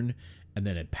turn and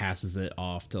then it passes it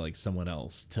off to like someone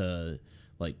else to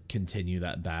like continue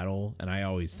that battle. And I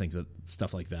always think that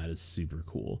stuff like that is super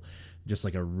cool. Just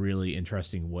like a really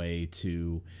interesting way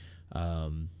to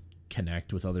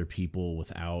connect with other people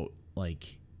without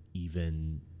like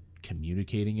even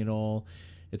communicating at all.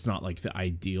 It's not like the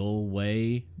ideal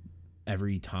way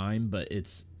every time, but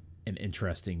it's an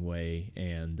interesting way.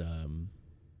 And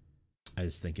I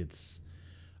just think it's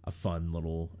a fun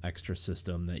little extra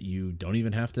system that you don't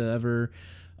even have to ever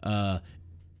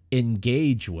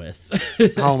engage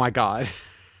with. Oh my God.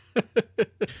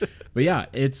 But yeah,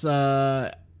 it's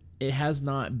it has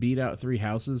not beat out Three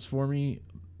Houses for me,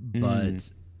 but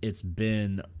it's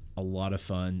been a lot of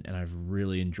fun and I've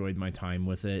really enjoyed my time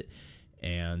with it.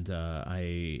 And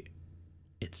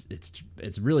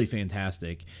it's really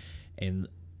fantastic, and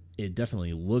it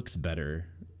definitely looks better,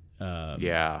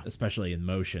 especially in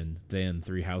motion, than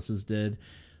Three Houses did.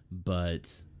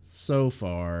 But so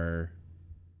far,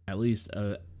 at least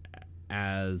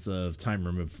as of time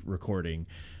of recording,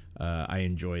 I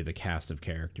enjoy the cast of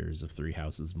characters of Three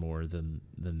Houses more than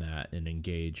that in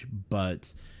Engage,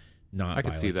 but not I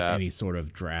could see that. Any sort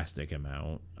of drastic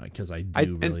amount, because I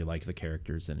really like the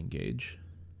characters in Engage.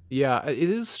 Yeah, it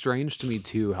is strange to me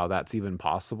too how that's even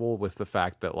possible, with the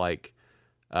fact that like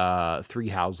Three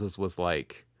Houses was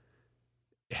like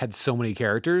had so many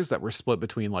characters that were split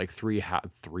between like three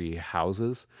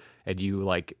houses, and you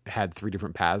like had three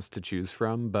different paths to choose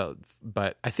from.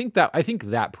 But I think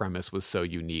that premise was so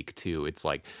unique too. It's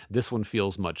like this one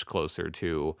feels much closer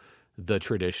to the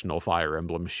traditional Fire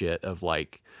Emblem shit of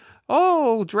like,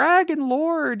 oh, Dragon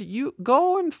Lord, you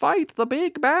go and fight the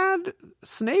big bad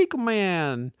Snake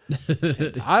Man.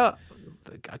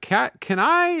 Can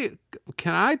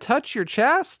I touch your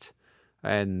chest?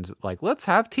 And like, let's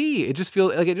have tea. It just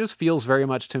feels very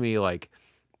much to me like,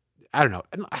 I don't know.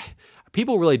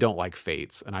 People really don't like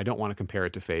Fates, and I don't want to compare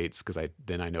it to Fates because I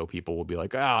know people will be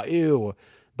like, ew.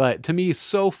 But to me,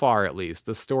 so far at least,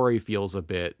 the story feels a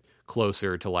bit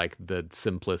closer to like the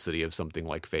simplicity of something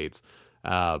like Fates.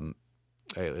 I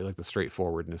like the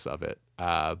straightforwardness of it.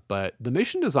 But the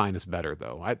mission design is better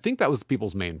though. I think that was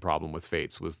people's main problem with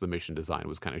Fates, was the mission design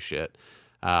was kind of shit.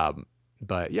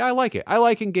 But yeah, I like it. I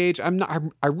like Engage. I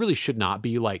really should not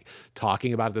be like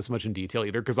talking about it this much in detail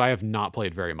either, because I have not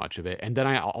played very much of it. And then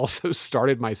I also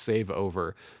started my save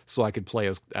over so I could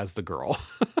play as the girl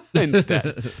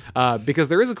instead. Because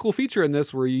there is a cool feature in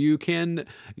this where you can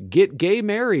get gay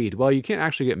married. Well, you can't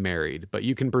actually get married, but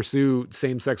you can pursue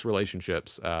same-sex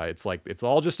relationships. It's like it's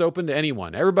all just open to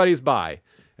anyone. Everybody's bi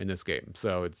in this game.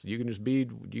 So you can just be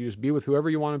with whoever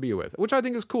you want to be with, which I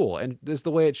think is cool and is the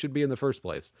way it should be in the first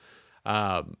place.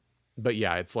 But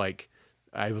yeah, it's like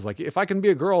I was like, if I can be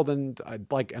a girl, then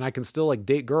and I can still like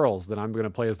date girls, then I'm going to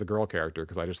play as the girl character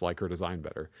because I just like her design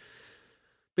better.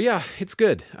 But yeah, it's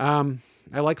good.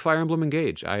 I like Fire Emblem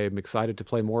Engage. I am excited to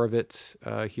play more of it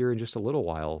here in just a little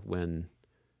while when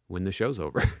the show's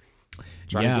over.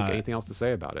 Trying to think anything else to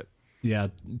say about it. Yeah,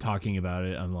 talking about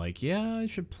it, I'm like, yeah, I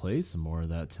should play some more of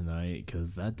that tonight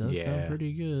because that does sound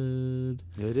pretty good.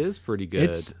 It is pretty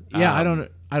good. I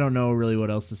don't know really what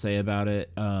else to say about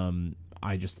it.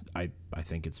 I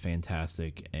think it's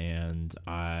fantastic, and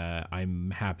I'm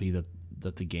happy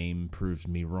that the game proved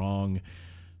me wrong.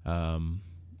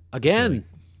 Again.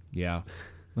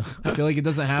 I feel like it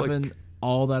doesn't happen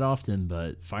all that often,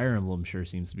 but Fire Emblem sure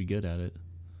seems to be good at it.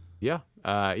 Yeah.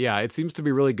 It seems to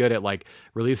be really good at like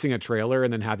releasing a trailer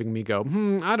and then having me go,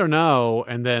 I don't know.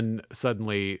 And then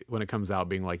suddenly when it comes out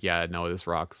being like, yeah, no, this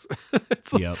rocks.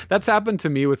 That's happened to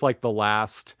me with like the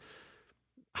last,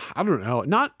 I don't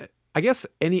know, I guess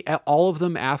all of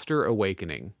them after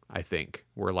Awakening, I think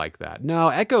were like that. No,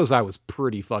 Echoes I was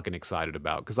pretty fucking excited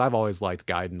about because I've always liked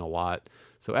Gaiden a lot.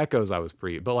 So Echoes I was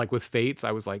but like with Fates,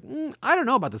 I was like, I don't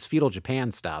know about this feudal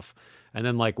Japan stuff. And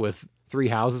then like with Three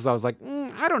Houses, I was like,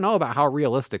 I don't know about how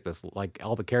realistic this, like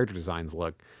all the character designs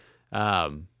look.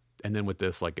 And then with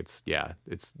this, like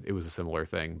it was a similar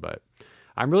thing, but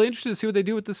I'm really interested to see what they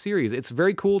do with this series. It's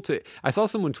very cool I saw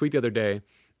someone tweet the other day,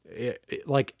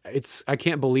 I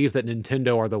can't believe that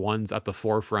Nintendo are the ones at the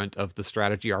forefront of the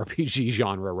strategy RPG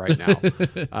genre right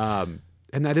now.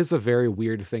 And that is a very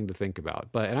weird thing to think about,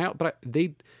 but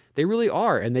they really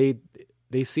are. And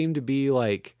they seem to be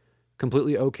like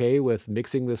completely okay with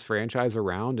mixing this franchise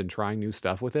around and trying new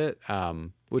stuff with it.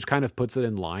 Which kind of puts it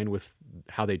in line with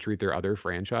how they treat their other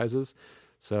franchises.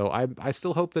 So I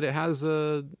still hope that it has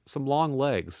some long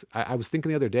legs. I was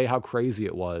thinking the other day how crazy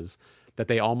it was that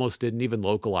they almost didn't even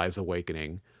localize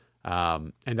Awakening.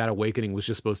 And that Awakening was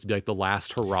just supposed to be like the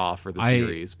last hurrah for the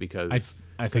series because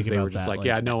I think they about were just that, like,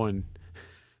 yeah, no one.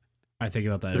 I think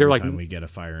about that every time we get a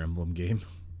Fire Emblem game.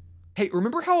 Hey,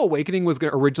 remember how Awakening was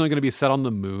originally going to be set on the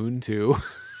moon too?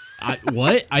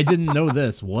 What? I didn't know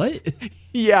this. What?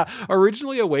 Yeah,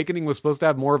 originally Awakening was supposed to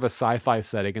have more of a sci-fi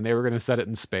setting, and they were going to set it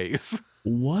in space.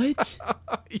 What?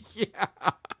 Yeah.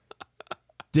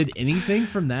 Did anything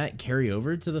from that carry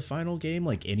over to the final game?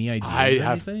 Like any ideas or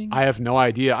anything? I have no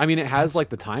idea. I mean, it has like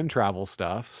the time travel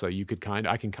stuff, so you could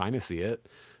I can kind of see it.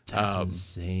 That's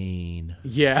insane.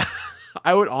 Yeah.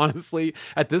 I would honestly,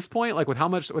 at this point, like with how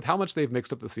much they've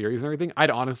mixed up the series and everything, I'd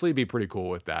honestly be pretty cool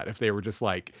with that if they were just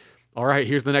like, all right,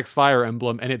 here's the next Fire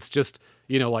Emblem, and it's just,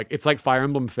 like it's like Fire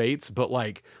Emblem Fates, but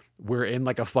like we're in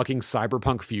like a fucking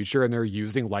cyberpunk future and they're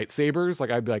using lightsabers.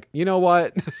 Like I'd be like, you know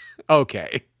what?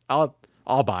 Okay, I'll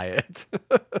buy it.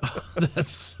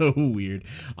 That's so weird.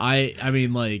 I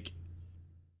mean, like,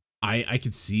 I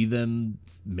could see them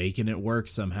making it work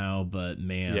somehow, but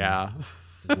man, yeah.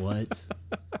 What?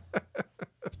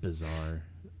 It's bizarre.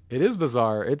 It is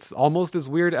bizarre. It's almost as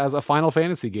weird as a Final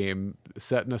Fantasy game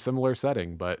set in a similar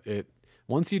setting, but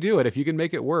once you do it, if you can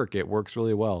make it works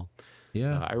really well.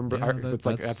 Yeah, I remember.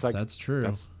 That's true.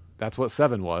 That's what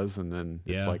 7 was, and then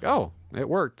it's like, oh, it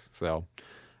worked. So,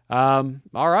 all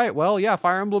right. Well, yeah,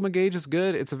 Fire Emblem Engage is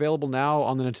good. It's available now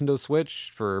on the Nintendo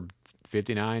Switch for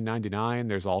 $59.99.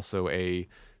 There's also a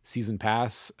season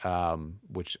pass,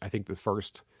 which I think the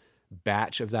first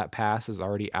batch of that pass is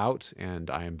already out, and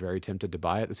I am very tempted to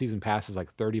buy it. The season pass is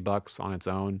like $30 on its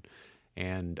own,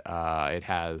 and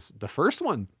the first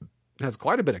one has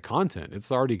quite a bit of content.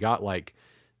 It's already got like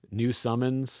new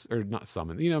summons, or not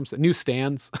summons, what I'm saying, new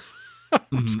stands.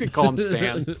 I'm just gonna call them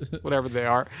stands, whatever they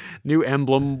are. New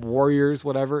emblem warriors,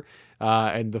 whatever.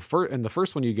 And the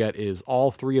first one you get is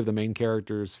all 3 of the main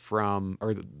characters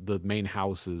or the main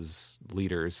house's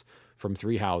leaders from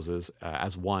 3 houses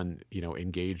as one,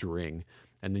 engage ring.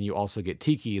 And then you also get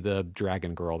Tiki, the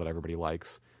dragon girl that everybody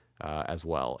likes, as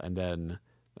well. And then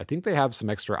I think they have some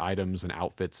extra items and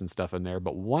outfits and stuff in there,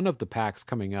 but one of the packs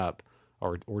coming up,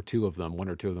 or 2 of them, 1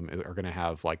 or 2 of them are going to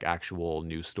have like actual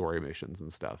new story missions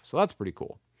and stuff. So that's pretty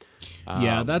cool.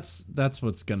 Yeah, that's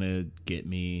what's going to get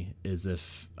me is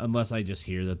unless I just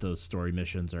hear that those story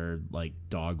missions are like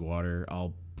dog water,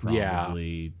 I'll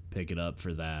probably pick it up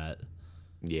for that.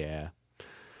 Yeah.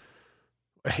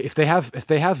 If they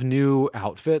have new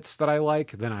outfits that I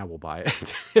like, then I will buy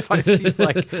it. If I see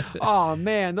like, oh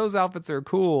man, those outfits are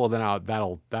cool, then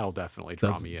that'll definitely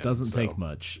draw me in. Doesn't take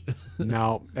much.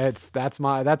 No,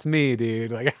 that's me,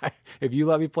 dude. Like if you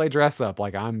let me play dress up,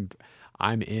 like I'm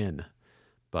in.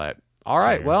 But all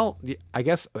right, fair. Well, I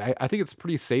guess I think it's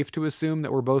pretty safe to assume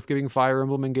that we're both giving Fire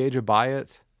Emblem Engage a buy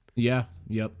it. Yeah.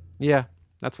 Yep. Yeah,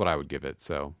 that's what I would give it.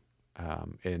 So,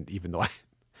 and even though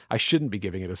I shouldn't be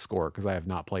giving it a score because I have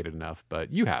not played it enough,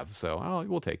 but you have, so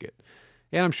we'll take it.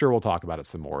 And I'm sure we'll talk about it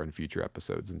some more in future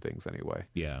episodes and things anyway.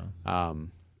 Yeah. All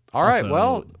right.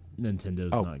 Well,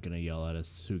 Nintendo's not going to yell at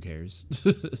us. Who cares?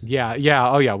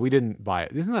 Yeah. Oh, yeah. We didn't buy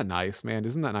it. Isn't that nice, man?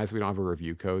 Isn't that nice? We don't have a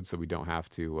review code, so we don't have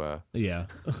to. Yeah.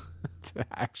 to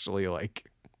actually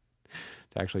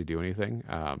do anything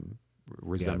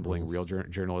resembling real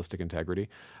journalistic integrity.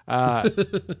 All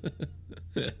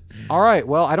right.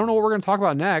 Well, I don't know what we're going to talk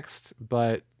about next,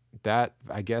 but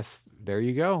I guess there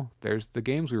you go. There's the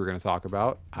games we were going to talk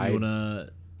about. You want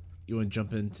to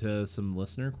jump into some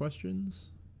listener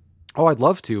questions? Oh, I'd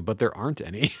love to, but there aren't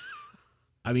any.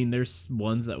 I mean, there's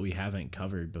ones that we haven't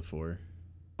covered before.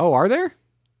 Oh, are there?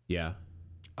 Yeah.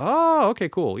 Oh, okay,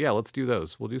 cool. Yeah, let's do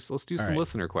those. Let's do some right.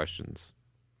 listener questions.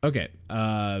 Okay.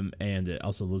 And it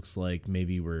also looks like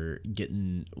maybe we're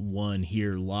getting one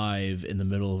here live in the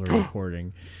middle of a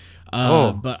recording.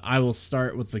 But I will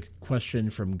start with the question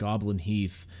from Goblin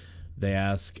Heath. They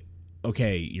ask,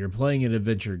 okay, you're playing an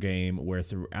adventure game where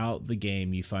throughout the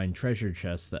game you find treasure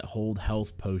chests that hold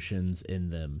health potions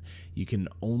in them. You can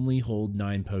only hold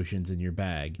 9 potions in your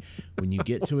bag. When you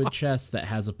get to a chest that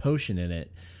has a potion in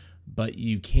it, but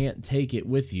you can't take it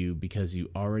with you because you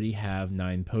already have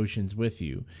 9 potions with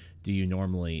you, do you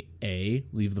normally A,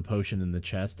 leave the potion in the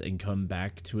chest and come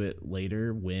back to it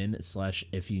later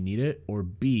if you need it, or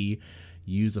B,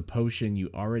 use a potion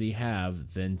you already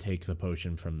have, then take the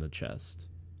potion from the chest?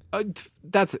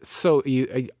 That's so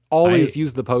you always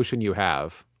use the potion you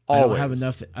have. Always.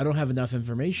 I don't have enough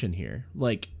information here.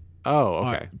 Like,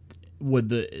 okay.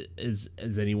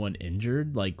 Is anyone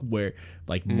injured? Like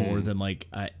more than like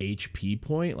a HP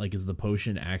point? Like, is the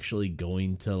potion actually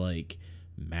going to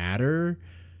matter?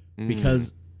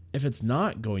 Because if it's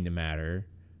not going to matter,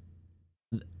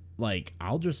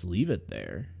 I'll just leave it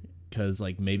there. Because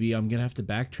maybe I'm gonna have to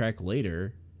backtrack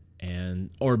later.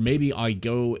 Or maybe I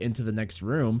go into the next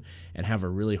room and have a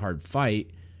really hard fight,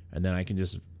 and then I can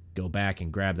just go back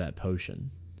and grab that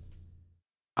potion.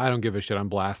 I don't give a shit. I'm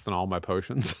blasting all my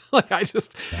potions.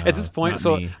 At this point.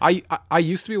 So I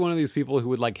used to be one of these people who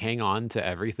would hang on to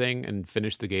everything and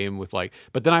finish the game with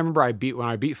but then I remember when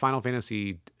I beat Final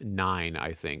Fantasy 9,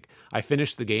 I think I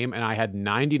finished the game and I had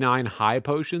 99 high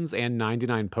potions and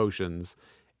 99 potions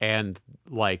and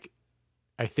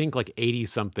I think 80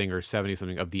 something or 70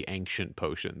 something of the ancient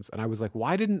potions. And I was like,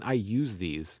 why didn't I use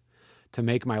these to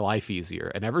make my life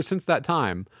easier? And ever since that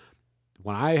time,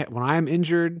 when I'm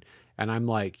injured and I'm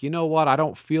like, you know what, I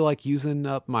don't feel like using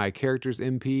up my character's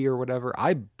MP or whatever,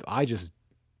 I just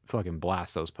fucking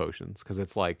blast those potions because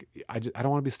it's I don't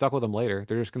want to be stuck with them later.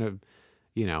 They're just gonna,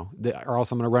 or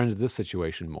else I'm gonna run into this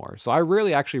situation more. So I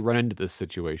rarely actually run into this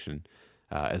situation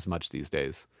as much these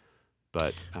days.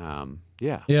 But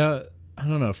yeah. I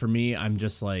don't know. For me, I'm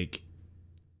just I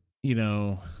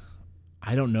don't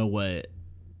know what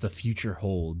the future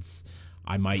holds.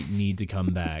 I might need to come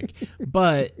back.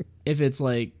 But if it's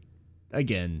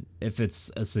again, if it's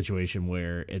a situation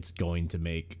where it's going to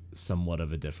make somewhat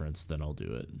of a difference, then I'll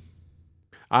do it.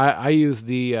 I use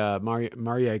the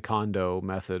Marie Kondo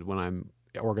method when I'm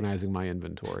organizing my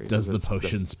inventory. Does the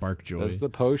potion spark joy? Does the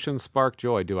potion spark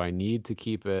joy? Do I need to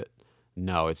keep it?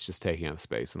 No, it's just taking up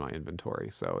space in my inventory,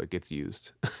 so it gets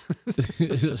used.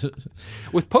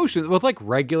 With potions, with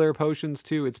regular potions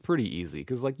too, it's pretty easy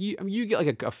because you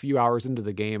get a few hours into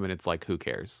the game and it's who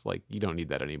cares? You don't need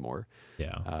that anymore.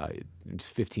 Yeah.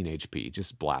 15 HP,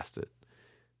 just blast it.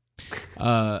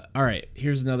 All right,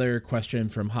 here's another question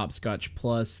from Hopscotch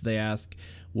Plus. They ask,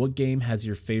 what game has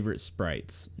your favorite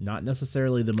sprites? Not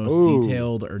necessarily the most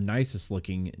detailed or nicest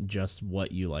looking, just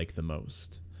what you like the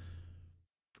most.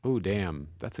 Oh, damn.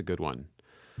 That's a good one.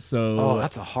 So,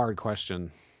 that's a hard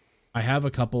question. I have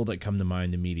a couple that come to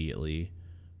mind immediately.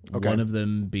 Okay. One of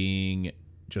them being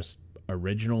just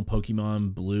original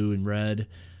Pokemon Blue and Red.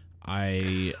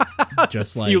 I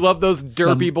just you love those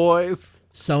derpy boys.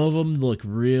 Some of them look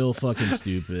real fucking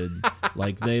stupid.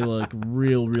 They look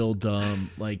real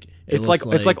dumb. It's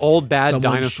like old bad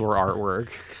dinosaur artwork.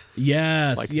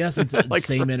 Yes, it's the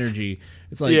same energy.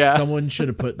 It's someone should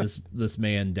have put this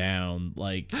man down.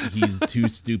 He's too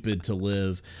stupid to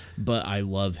live, but I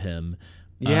love him.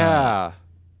 Yeah.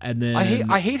 And then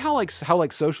I hate how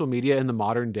social media in the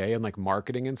modern day and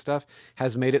marketing and stuff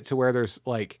has made it to where there's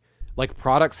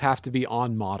products have to be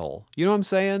on model. You know what I'm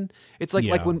saying? It's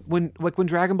when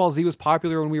Dragon Ball Z was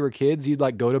popular when we were kids,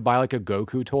 you'd go to buy a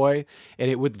Goku toy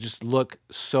and it would just look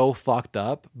so fucked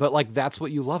up. But that's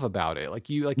what you love about it.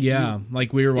 We were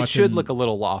watching. It should look a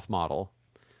little off model.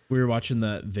 We were watching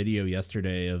that video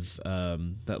yesterday of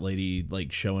that lady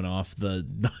like showing off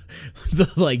the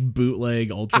like bootleg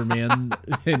Ultraman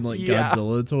and like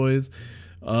Godzilla toys.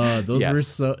 Those were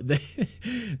so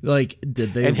like,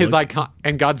 did they and his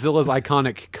and Godzilla's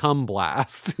iconic cum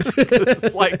blast.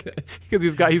 It's like, because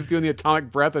he's doing the atomic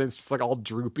breath and it's just like all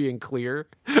droopy and clear.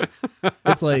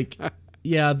 It's like,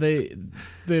 yeah, they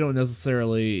don't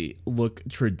necessarily look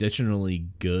traditionally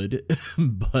good,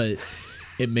 but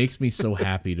it makes me so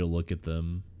happy to look at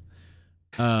them.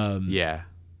 Yeah.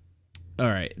 All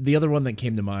right. The other one that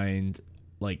came to mind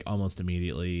like almost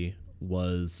immediately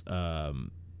was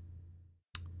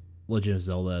Legend of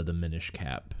Zelda: The Minish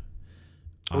Cap.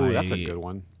 Oh, that's a good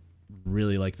one.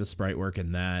 Really like the sprite work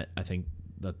in that. I think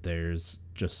that there's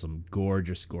just some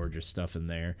gorgeous stuff in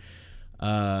there.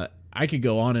 I could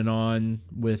go on and on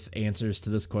with answers to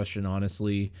this question,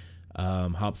 honestly.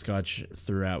 Hopscotch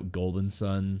threw out Golden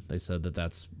Sun. They said that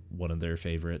that's one of their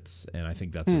favorites, and I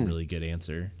think that's a really good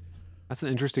answer. That's an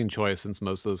interesting choice, since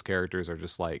most of those characters are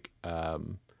just like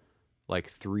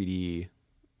 3D.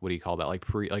 What do you call that? Like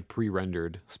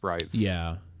pre-rendered sprites.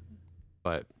 Yeah.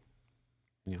 But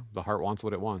the heart wants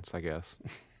what it wants, I guess.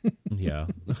 Yeah.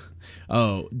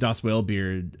 Oh, Das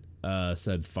Whalebeard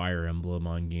said Fire Emblem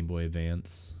on Game Boy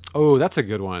Advance. Oh, that's a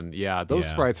good one. Yeah, those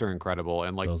sprites are incredible,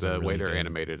 and like those the way they're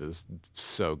animated is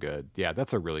so good. Yeah,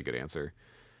 that's a really good answer.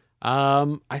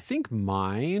 I think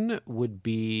one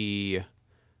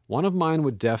of mine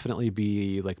would definitely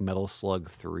be like Metal Slug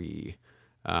 3.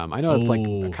 I know it's like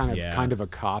kind of a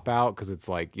cop out, because it's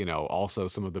like, also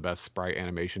some of the best sprite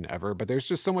animation ever, but there's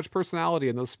just so much personality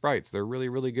in those sprites. They're really,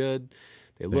 really good.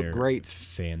 They're look great.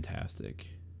 Fantastic.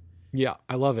 Yeah,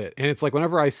 I love it. And it's like,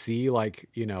 whenever I see like,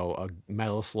 a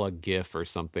Metal Slug GIF or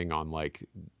something on like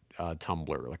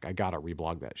Tumblr, like I gotta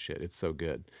reblog that shit. It's so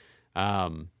good. I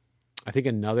think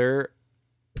another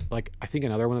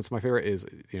one that's my favorite is,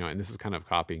 and this is kind of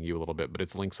copying you a little bit, but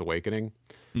it's Link's Awakening.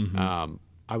 Mm-hmm.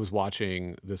 I was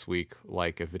watching this week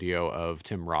like a video of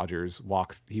Tim Rogers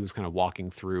he was kind of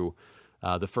walking through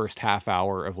the first half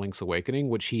hour of Link's Awakening,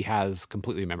 which he has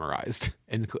completely memorized.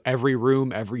 And every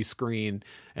room, every screen,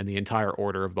 and the entire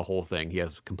order of the whole thing, he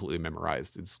has completely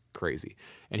memorized. It's crazy.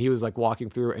 And he was like walking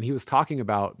through, and he was talking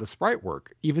about the sprite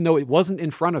work, even though it wasn't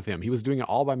in front of him. He was doing it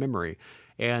all by memory.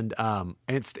 And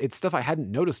it's stuff I hadn't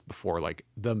noticed before, like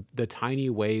the tiny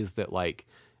ways that like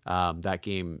that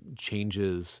game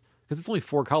changes. Because it's only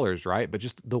 4 colors, right? But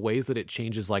just the ways that it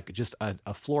changes, like just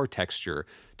a floor texture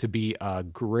to be a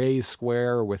gray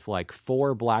square with like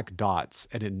 4 black dots,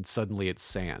 and then suddenly it's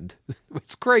sand.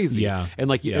 It's crazy. Yeah. And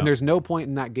and there's no point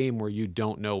in that game where you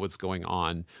don't know what's going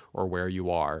on or where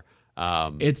you are.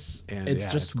 It's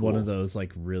just cool. One of those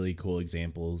like really cool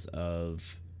examples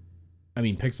of, I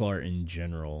mean, pixel art in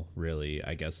general, really,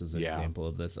 I guess, is an example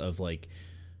of this, of like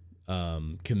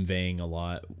conveying a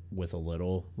lot with a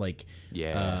little. Like,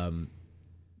 man,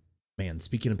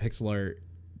 speaking of pixel art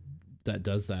that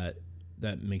does that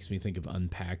makes me think of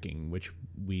Unpacking, which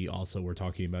we also were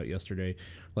talking about yesterday.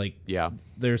 Like,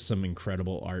 there's some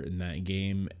incredible art in that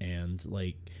game, and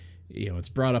like, it's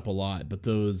brought up a lot, but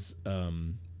those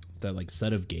that like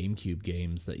set of GameCube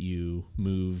games that you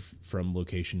move from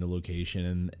location to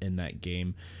location in that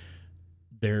game,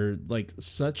 they're like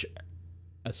such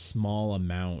a small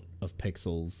amount of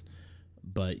pixels,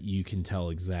 but you can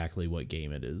tell exactly what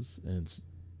game it is, and it's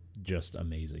just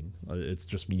amazing. It's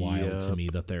just wild to me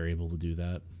that they're able to do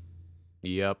that.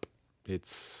 Yep,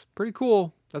 it's pretty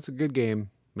cool. That's a good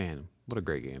game, man. What a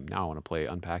great game. Now I want to play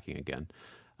Unpacking again.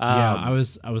 I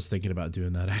was thinking about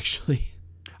doing that, actually.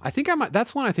 I think I might.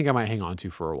 That's one I think I might hang on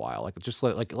to for a while. Like, just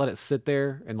let it sit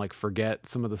there and like forget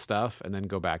some of the stuff, and then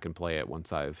go back and play it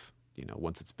once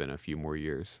once it's been a few more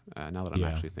years. Now that I'm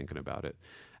actually thinking about it,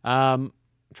 I'm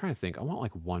trying to think. I want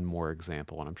like one more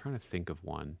example, and I'm trying to think of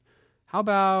one. How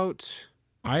about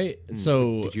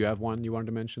did you have one you wanted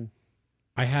to mention?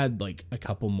 I had like a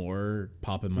couple more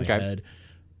pop in my head.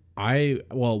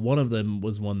 One of them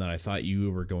was one that I thought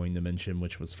you were going to mention,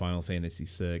 which was Final Fantasy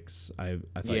VI. I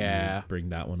thought you would bring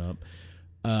that one up.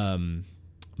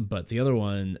 But the other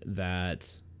one that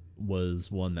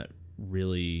was one that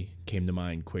really came to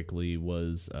mind quickly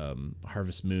was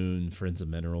Harvest Moon, Friends of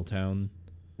Mineral Town.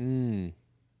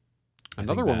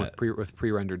 Another one with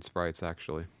pre-rendered sprites,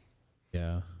 actually.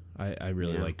 Yeah, I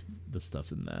really like the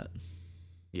stuff in that.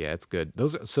 Yeah, it's good.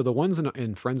 So the ones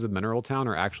in Friends of Mineral Town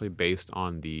are actually based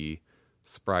on the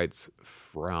sprites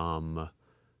from,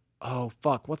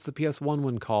 what's the PS1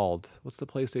 one called? What's the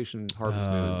PlayStation Harvest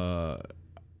Moon?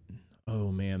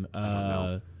 Oh man, I don't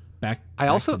know. Back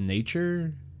to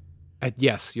Nature.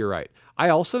 Yes, you're right. I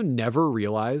also never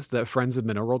realized that Friends of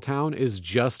Mineral Town is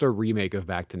just a remake of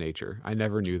Back to Nature. I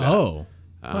never knew that. Oh,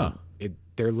 huh.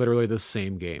 They're literally the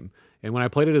same game. And when I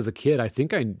played it as a kid, I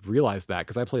think I realized that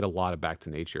because I played a lot of Back to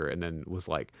Nature and then was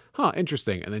like, huh,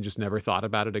 interesting. And then just never thought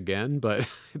about it again. But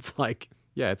it's like,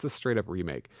 yeah, it's a straight up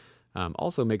remake.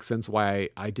 Also makes sense why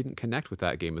I didn't connect with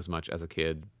that game as much as a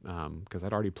kid because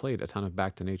I'd already played a ton of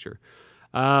Back to Nature.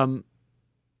 Um,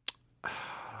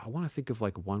 I want to think of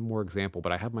like one more example,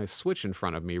 but I have my Switch in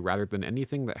front of me rather than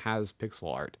anything that has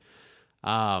pixel art.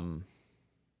 Um,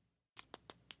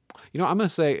 I'm going to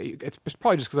say it's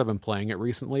probably just because I've been playing it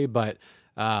recently, but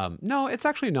no, it's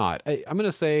actually not. I'm going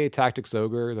to say Tactics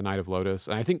Ogre, The Knight of Lotus,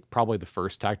 and I think probably the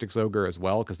first Tactics Ogre as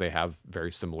well because they have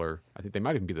very similar, I think they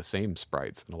might even be the same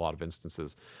sprites in a lot of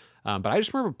instances. But I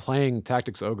just remember playing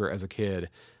Tactics Ogre as a kid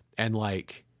and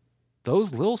like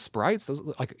those little sprites, those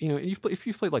like if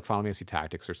you've played like Final Fantasy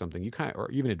Tactics or something, you kind of,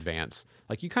 or even Advance,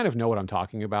 like you kind of know what I'm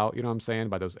talking about. You know what I'm saying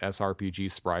by those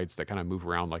SRPG sprites that kind of move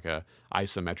around like a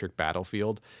isometric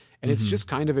battlefield, and it's just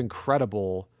kind of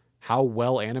incredible how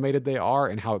well animated they are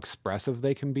and how expressive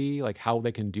they can be, like how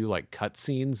they can do like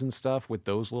cutscenes and stuff with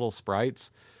those little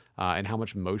sprites, and how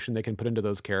much motion they can put into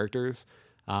those characters.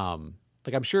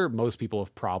 Like I'm sure most people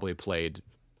have probably played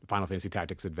Final Fantasy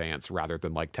Tactics Advance rather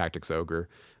than like Tactics Ogre.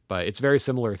 But it's a very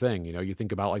similar thing. You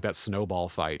think about like that snowball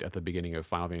fight at the beginning of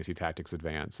Final Fantasy Tactics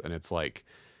Advance, and it's like,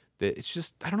 it's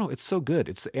just, I don't know, it's so good.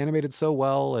 It's animated so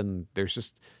well, and there's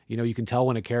just, you can tell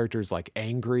when a character's like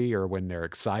angry or when they're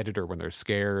excited or when they're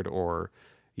scared or,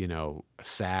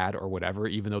 sad or whatever,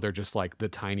 even though they're just like the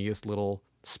tiniest little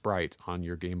sprite on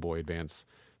your Game Boy Advance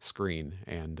screen.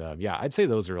 And yeah, I'd say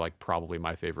those are like probably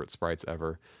my favorite sprites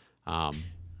ever. God,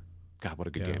 what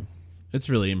a good game. It's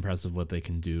really impressive what they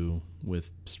can do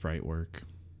with sprite work.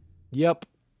 Yep.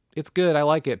 It's good. I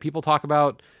like it. People talk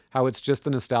about how it's just a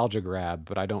nostalgia grab,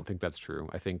 but I don't think that's true.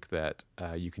 I think that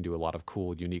you can do a lot of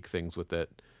cool, unique things with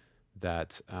it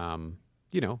that,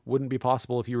 wouldn't be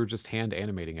possible if you were just hand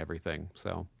animating everything.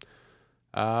 So,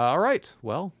 all right.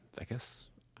 Well, I guess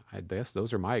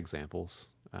those are my examples.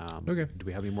 Okay. Do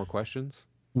we have any more questions?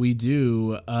 We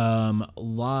do.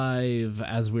 Live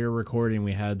as we were recording,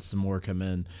 we had some more come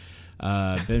in.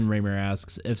 Ben Raymer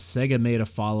asks if Sega made a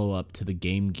follow-up to the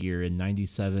Game Gear in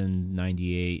 97,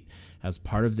 98 as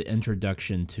part of the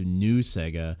introduction to new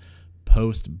Sega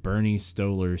post Bernie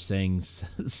Stolar saying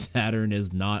Saturn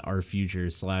is not our future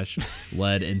 /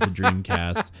 led into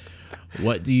Dreamcast.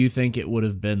 What do you think it would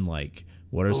have been like?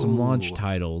 What are some launch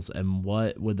titles, and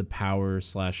what would the power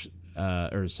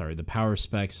the power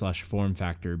spec / form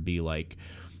factor be like?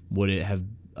 Would it have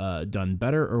done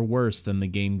better or worse than the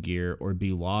Game Gear, or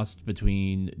be lost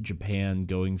between Japan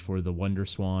going for the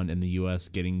WonderSwan and the US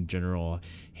getting general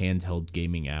handheld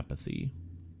gaming apathy?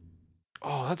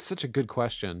 Oh, that's such a good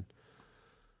question.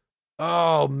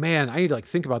 Oh man, I need to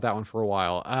think about that one for a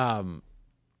while.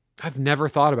 I've never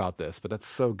thought about this, but that's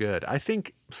so good. I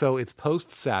think so. It's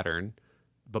post Saturn,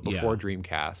 but before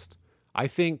Dreamcast. I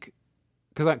think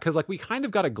because we kind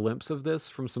of got a glimpse of this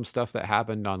from some stuff that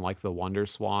happened on like the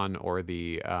WonderSwan or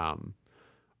the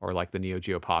or like the Neo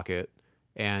Geo Pocket.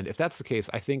 And if that's the case,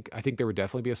 I think there would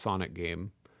definitely be a Sonic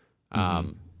game. I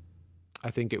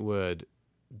think it would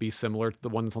be similar to the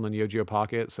one that's on the Neo Geo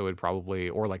Pocket, so it'd probably,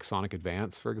 or like Sonic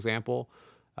Advance, for example.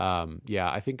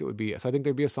 I think it would be, so I think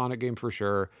there'd be a Sonic game for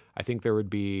sure. I think there would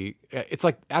be, it's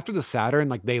like after the Saturn,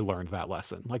 like they learned that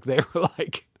lesson. Like they were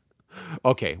like,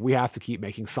 okay, we have to keep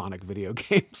making Sonic video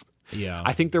games. Yeah.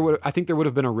 I think there would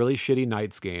have been a really shitty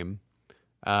Knights game.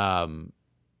 You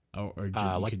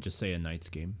could just say a Knights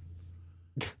game.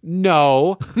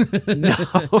 No.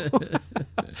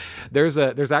 There's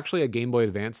actually a Game Boy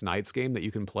Advance Knights game that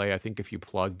you can play. I think if you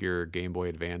plug your Game Boy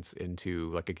Advance into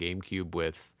like a GameCube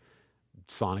with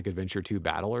Sonic Adventure 2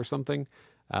 Battle or something,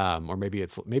 or maybe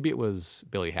it was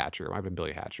Billy Hatcher. It might have been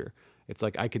Billy Hatcher. It's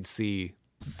like I could see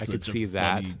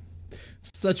that.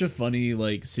 Such a funny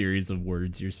like series of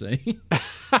words you're saying.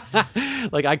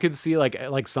 Like I could see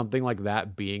like something like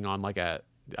that being on like a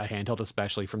handheld,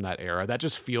 especially from that era. That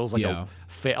just feels like a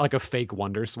fake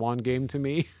WonderSwan game to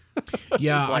me.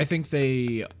 Yeah, I think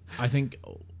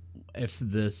if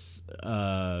this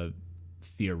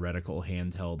theoretical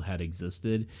handheld had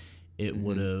existed, it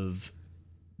would have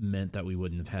meant that we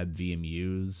wouldn't have had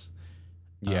VMUs.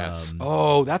 Yes.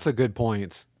 That's a good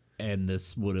point. And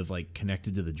this would have like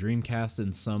connected to the Dreamcast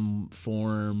in some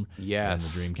form.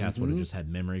 Yes. And the Dreamcast would have just had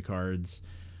memory cards.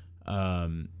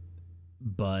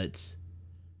 But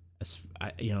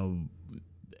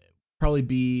probably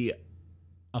be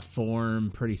a form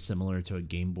pretty similar to a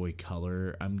Game Boy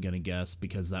Color, I'm gonna guess,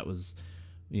 because that was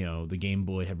the Game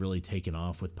Boy had really taken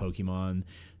off with Pokemon.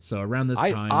 So around this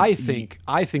time, I think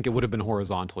it would have been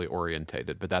horizontally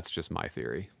orientated, but that's just my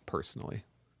theory personally.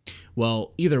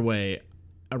 Well, either way,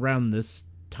 around this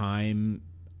time,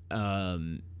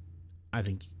 I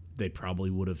think they probably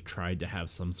would have tried to have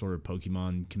some sort of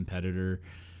Pokemon competitor,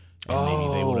 and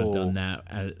maybe they would have done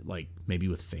that maybe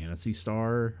with Phantasy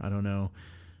Star. I don't know.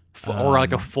 Or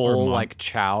like a full like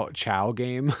Chow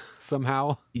game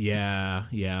somehow. Yeah,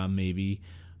 maybe.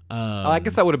 I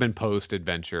guess that would have been post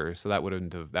Adventure, so that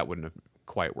wouldn't have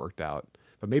quite worked out.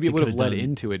 But maybe it would have led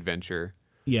into Adventure.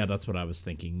 Yeah, that's what I was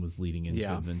thinking, was leading into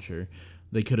Adventure.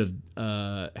 They could have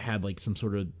had like some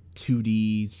sort of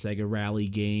 2D Sega Rally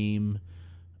game.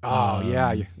 Oh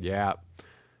yeah.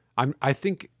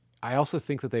 I also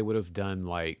think that they would have done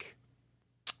like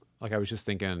I was just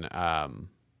thinking.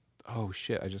 Oh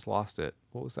shit! I just lost it.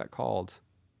 What was that called?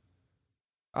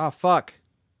 Ah, fuck.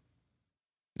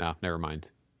 No, never mind.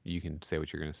 You can say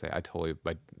what you're gonna say. I totally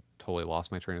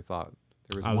lost my train of thought.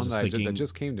 There was one that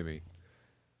just came to me.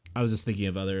 I was just thinking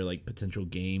of other like potential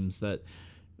games that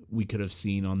we could have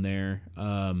seen on there.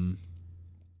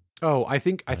 I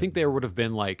think there would have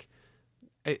been like,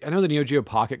 I know the Neo Geo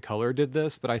Pocket Color did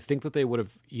this, but I think that they would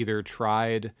have either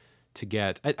tried to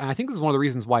get, and I think this is one of the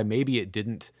reasons why maybe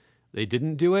they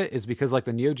didn't do it, is because like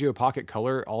the Neo Geo Pocket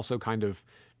Color also kind of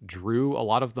drew a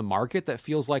lot of the market that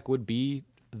feels like would be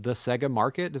the Sega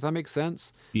market. Does that make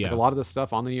sense? Yeah. Like a lot of the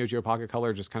stuff on the Neo Geo Pocket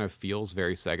Color just kind of feels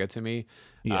very Sega to me.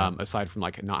 Yeah. Aside from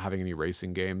like not having any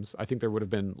racing games, I think there would have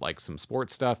been like some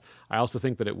sports stuff. I also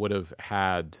think that it would have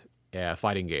had a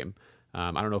fighting game.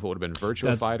 I don't know if it would have been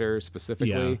Virtua Fighter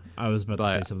specifically. Yeah, I was about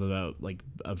to say something about like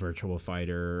a Virtua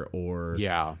Fighter or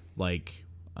like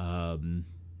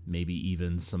maybe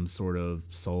even some sort of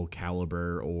Soul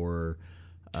Calibur or.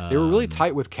 They were really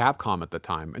tight with Capcom at the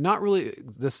time. And not really,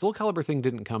 the Soul Calibur thing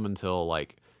didn't come until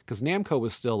like, because Namco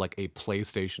was still like a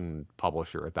PlayStation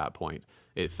publisher at that point,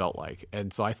 it felt like.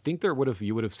 And so I think you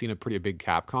would have seen a pretty big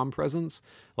Capcom presence.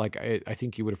 Like I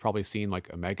think you would have probably seen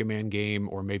like a Mega Man game,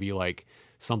 or maybe like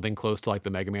something close to like the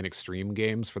Mega Man Extreme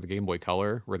games for the Game Boy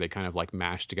Color, where they kind of like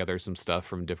mashed together some stuff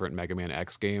from different Mega Man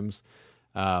X games.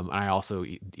 And I also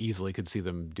easily could see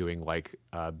them doing like,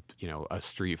 a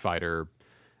Street Fighter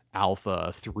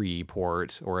Alpha 3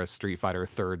 port, or a Street Fighter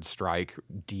Third Strike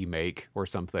demake or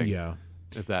something. Yeah,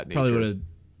 of that nature.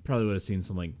 Probably would have seen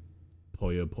some like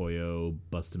Puyo Puyo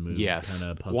Bust a Move kind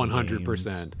of puzzle 100%.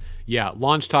 games. Yeah,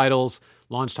 launch titles,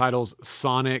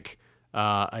 Sonic,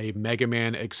 a Mega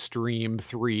Man Extreme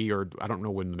 3, or I don't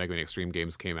know when the Mega Man Extreme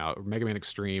games came out. Mega Man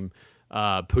Extreme,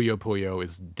 Puyo Puyo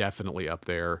is definitely up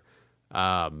there.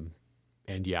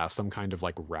 And yeah, some kind of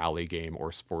like rally game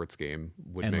or sports game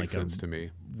would make like sense to me.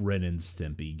 Ren and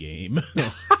Stimpy game.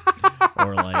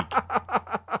 Or like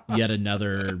yet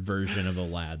another version of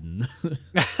Aladdin.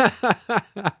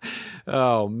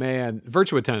 Oh man,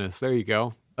 Virtua Tennis. There you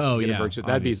go. Oh yeah,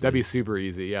 that'd be super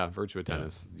easy. Yeah, Virtua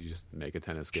Tennis. Yeah. You just make a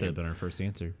tennis game. Should have been our first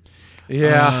answer.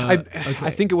 Yeah,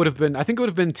 I think it would have been. I think it would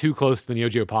have been too close to the Neo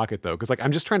Geo Pocket though, because like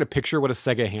I'm just trying to picture what a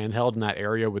Sega handheld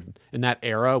in that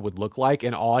era would look like,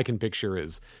 and all I can picture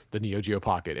is the Neo Geo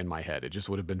Pocket in my head. It just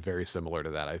would have been very similar to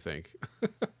that, I think.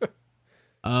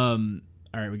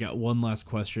 All right, we got one last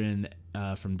question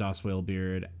from Das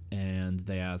Whalebeard, and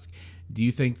they ask, do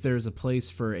you think there's a place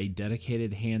for a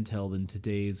dedicated handheld in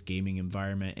today's gaming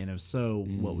environment? And if so,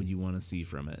 what would you want to see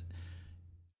from it?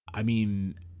 I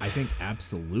mean, I think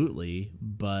absolutely,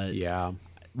 but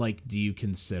like, do you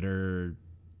consider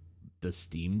the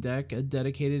Steam Deck a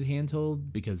dedicated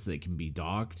handheld because it can be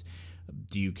docked?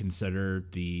 Do you consider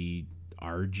the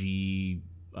RG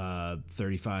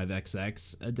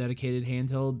 35XX a dedicated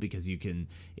handheld because you can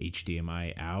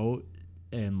HDMI out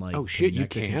and like you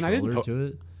can.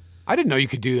 I didn't know you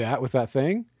could do that with that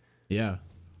thing. Yeah.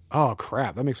 Oh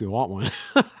crap, that makes me want one.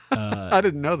 I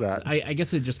didn't know that. I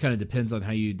guess it just kind of depends on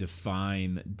how you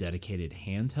define dedicated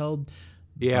handheld.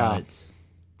 Yeah.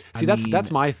 But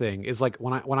that's my thing, is like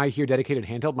when I hear dedicated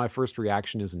handheld, my first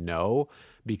reaction is no,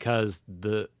 because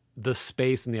the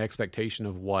space and the expectation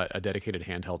of what a dedicated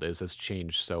handheld has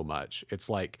changed so much. It's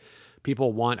like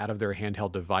people want out of their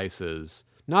handheld devices,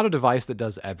 not a device that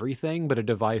does everything, but a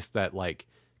device that like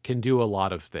can do a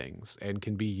lot of things and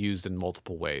can be used in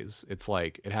multiple ways. It's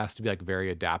like, it has to be like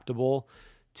very adaptable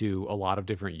to a lot of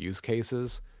different use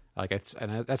cases.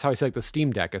 And that's how I say like the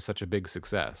Steam Deck is such a big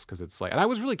success, because it's like, and I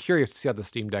was really curious to see how the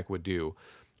Steam Deck would do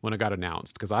when it got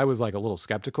announced, because I was like a little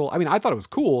skeptical. I mean, I thought it was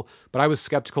cool, but I was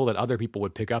skeptical that other people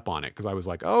would pick up on it, because I was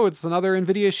like, oh, it's another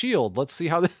NVIDIA Shield. Let's see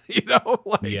how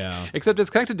except it's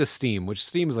connected to Steam, which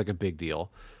Steam is like a big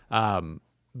deal.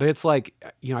 But it's like,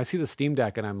 I see the Steam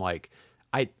Deck and I'm like,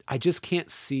 I just can't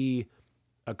see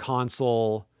a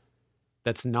console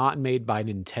that's not made by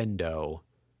Nintendo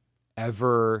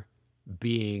ever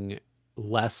being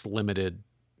less limited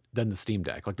than the Steam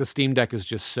Deck. Like the Steam Deck is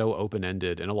just so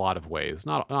open-ended in a lot of ways,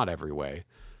 not every way,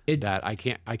 that I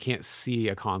can't see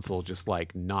a console just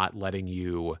like not letting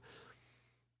you,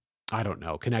 I don't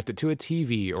know, connect it to a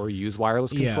TV or use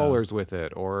wireless controllers with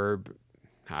it, or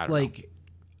I don't know.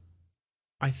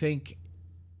 I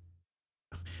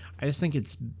just think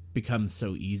it's become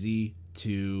so easy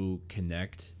to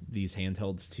connect these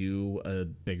handhelds to a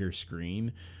bigger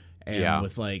screen, and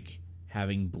with like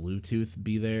having Bluetooth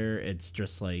be there, it's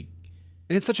just like,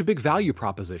 and it's such a big value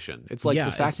proposition. It's like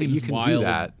the fact that you can do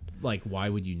that. Like, why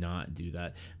would you not do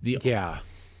that?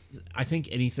 I think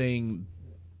anything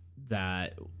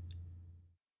that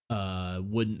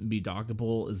wouldn't be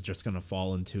dockable is just going to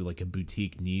fall into like a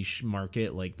boutique niche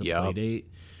market, like the Playdate.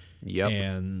 Yep.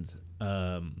 And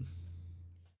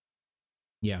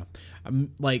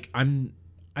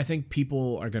I think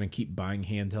people are going to keep buying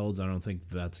handhelds. I don't think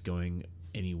that's going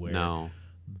anywhere. No.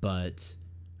 But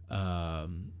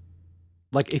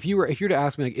like if you were to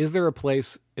ask me, like, is there a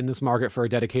place in this market for a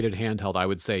dedicated handheld? I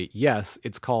would say yes.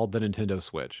 It's called the Nintendo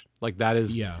Switch. Like that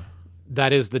is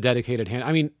the dedicated hand.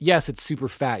 I mean, yes, it's super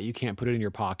fat. You can't put it in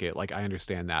your pocket. Like I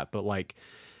understand that, but like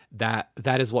that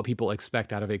is what people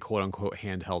expect out of a quote unquote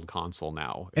handheld console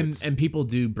now. And people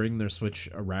do bring their Switch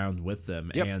around with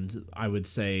them. Yep. And I would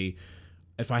say,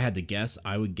 if I had to guess,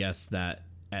 I would guess that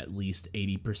at least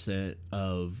 80%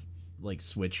 of like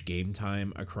Switch game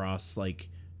time across like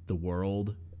the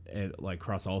world, like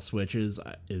across all Switches,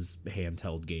 is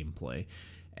handheld gameplay.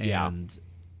 And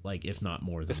like, if not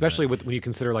more than especially that. when you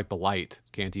consider like the Lite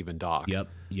can't even dock. Yep.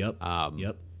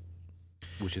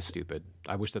 Which is stupid.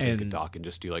 I wish that they could dock and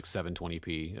just do like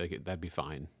 720p. Like that'd be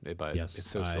fine. But it's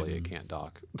so silly it can't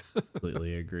dock.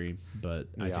 Completely agree. But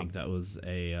I think that was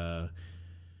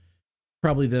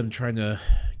probably them trying to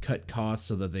cut costs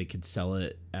so that they could sell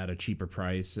it at a cheaper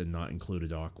price and not include a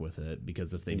dock with it.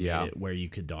 Because if they made it where you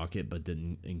could dock it but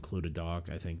didn't include a dock,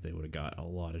 I think they would have got a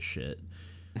lot of shit.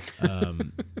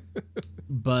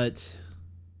 But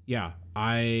yeah,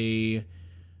 I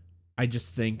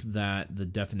just think that the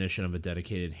definition of a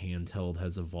dedicated handheld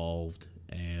has evolved,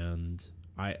 and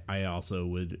I also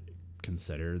would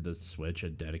consider the Switch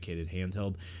a dedicated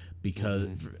handheld, because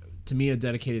to me a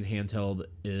dedicated handheld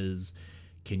is,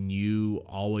 can you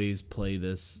always play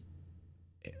this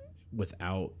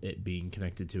without it being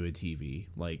connected to a TV?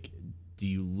 Like, do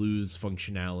you lose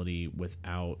functionality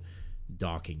without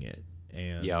docking it?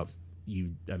 And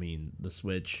I mean, the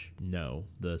Switch, no.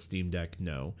 The Steam Deck,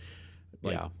 no.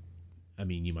 I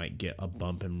mean, you might get a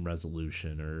bump in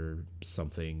resolution or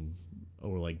something,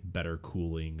 or like better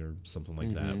cooling or something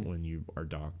like that when you are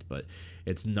docked, but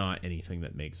it's not anything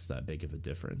that makes that big of a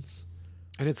difference.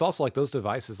 And it's also like those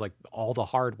devices, like all the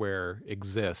hardware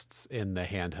exists in the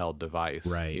handheld device,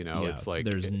 right? You know, it's like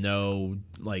there's no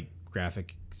like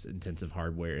graphics intensive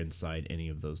hardware inside any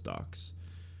of those docks.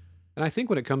 And I think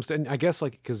when it comes to, and I guess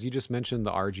like, because you just mentioned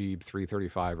the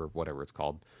RG335 or whatever it's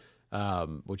called,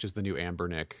 which is the new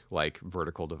Anbernic like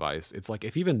vertical device. It's like,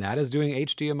 if even that is doing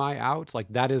HDMI out, like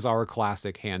that is our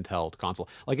classic handheld console.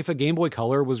 Like if a Game Boy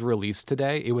Color was released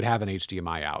today, it would have an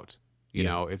HDMI out. You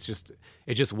know, it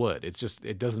just would.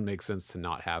 It doesn't make sense to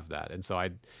not have that. And so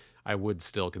I would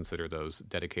still consider those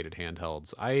dedicated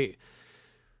handhelds. I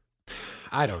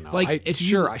don't know. Like,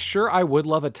 I would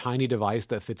love a tiny device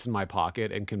that fits in my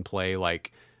pocket and can play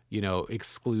like, you know,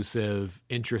 exclusive,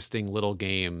 interesting little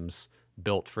games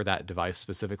built for that device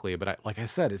specifically. But like I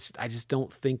said, I just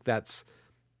don't think that's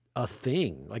a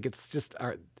thing. Like it's just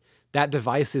that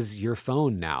device is your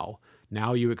phone now.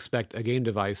 Now you expect a game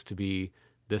device to be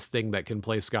this thing that can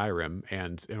play Skyrim,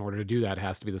 and in order to do that, it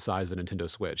has to be the size of a Nintendo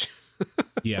Switch.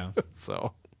 Yeah.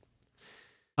 So.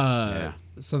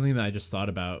 Something that I just thought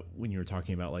about when you were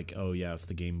talking about like, oh yeah, if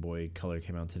the Game Boy Color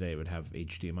came out today, it would have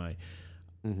HDMI.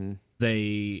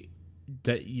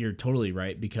 You're totally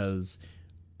right, because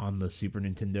on the Super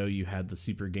Nintendo you had the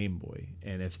Super Game Boy,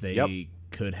 and if they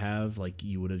could have, like,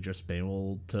 you would have just been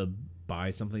able to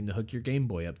buy something to hook your Game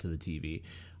Boy up to the TV.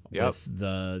 With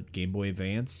the Game Boy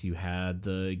Advance, you had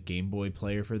the Game Boy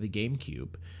player for the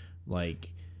GameCube,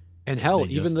 like. And hell,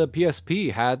 even the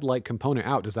PSP had like component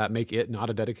out. Does that make it not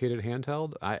a dedicated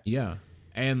handheld?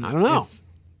 And I don't know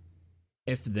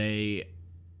if they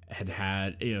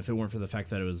had, you know, if it weren't for the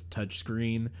fact that it was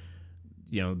touchscreen,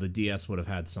 you know, the DS would have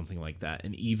had something like that.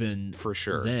 And even for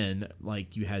sure, then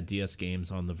like you had DS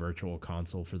games on the Virtual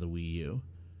Console for the Wii U.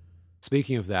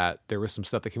 Speaking of that, there was some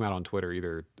stuff that came out on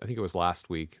Twitter. I think it was last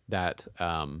week, that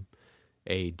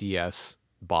a DS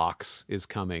box is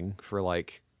coming for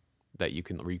like that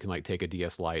where you can like take a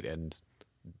DS Lite and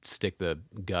stick the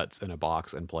guts in a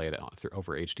box and play it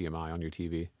over HDMI on your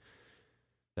TV.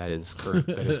 That is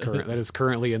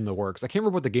currently in the works. I can't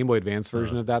remember what the Game Boy Advance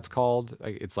version of that's called.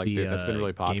 It's like that's been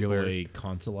really popular. Game Boy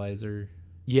Consolizer.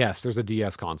 Yes, there's a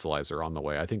DS Consolizer on the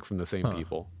way. I think from the same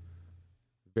people.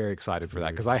 Very excited for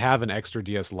that because I have an extra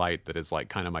DS Lite that is like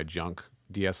kind of my junk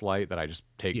DS Lite that I just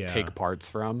take parts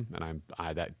from, and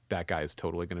that guy is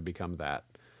totally going to become that.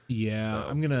 Yeah, so.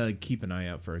 I'm gonna keep an eye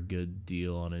out for a good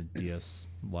deal on a DS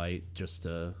Lite just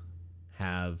to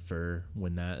have for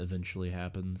when that eventually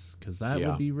happens, because that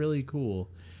would be really cool.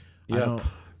 Yep.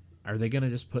 Are they gonna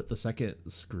just put the second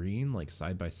screen like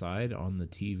side by side on the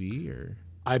TV, or?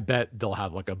 I bet they'll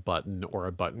have like a button or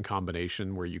a button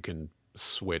combination where you can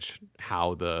switch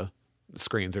how the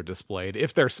screens are displayed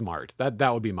if they're smart.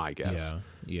 That would be my guess.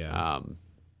 Yeah.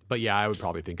 But yeah, I would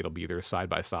probably think it'll be either side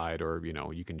by side or,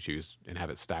 you can choose and have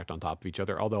it stacked on top of each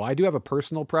other. Although I do have a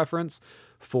personal preference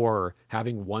for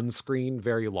having one screen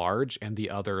very large and the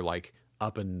other like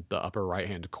up in the upper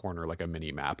right-hand corner, like a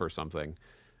mini map or something.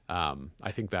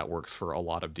 I think that works for a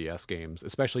lot of DS games,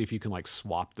 especially if you can like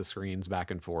swap the screens back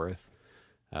and forth.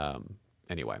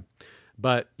 Anyway.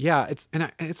 But yeah,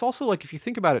 it's also like, if you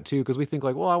think about it too, because we think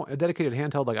like, well, a dedicated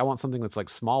handheld, like I want something that's like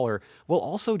smaller. Well,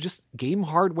 also just game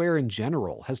hardware in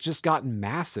general has just gotten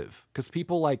massive because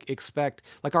people like expect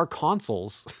like our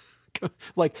consoles,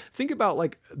 like think about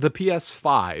like the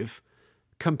PS5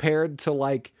 compared to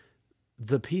like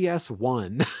the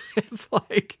PS1. It's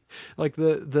like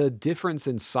the difference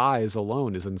in size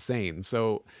alone is insane.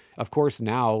 So of course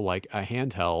now like a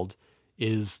handheld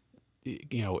is,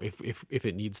 if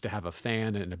it needs to have a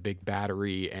fan and a big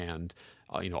battery and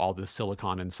all the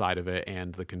silicon inside of it,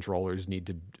 and the controllers need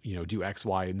to do X,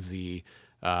 Y, and Z,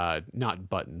 not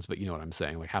buttons, but you know what I'm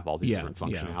saying, like have all these different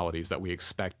functionalities that we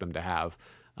expect them to have.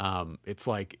 It's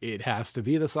like it has to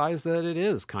be the size that it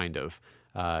is, kind of.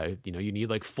 You need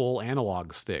like full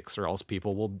analog sticks, or else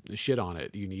people will shit on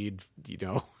it. You need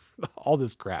all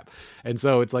this crap, and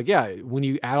so it's like when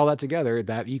you add all that together,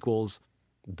 that equals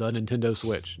the Nintendo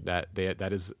Switch.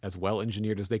 That is as well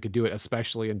engineered as they could do it,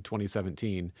 especially in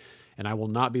 2017. And I will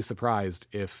not be surprised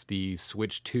if the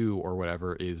Switch 2 or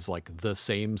whatever is like the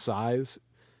same size,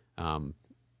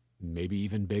 maybe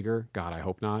even bigger. God, I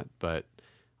hope not, but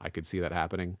I could see that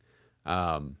happening.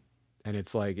 And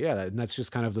it's like, and that's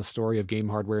just kind of the story of game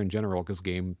hardware in general, because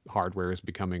game hardware is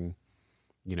becoming,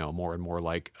 more and more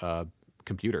like a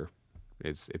computer.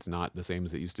 It's not the same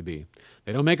as it used to be.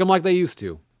 They don't make them like they used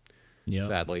to. Yeah.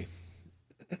 Sadly.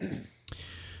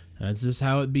 That's just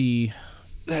how it be.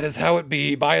 That is how it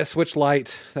be. Buy a Switch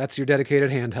Lite. That's your dedicated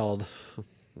handheld.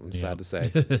 I'm sad to say.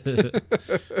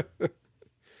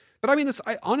 But I mean,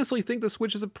 I honestly think the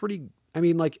Switch is I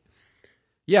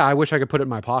wish I could put it in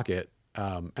my pocket.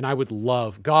 And I would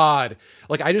love, God,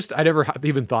 like I never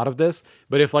even thought of this,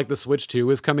 but if like the Switch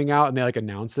 2 is coming out and they like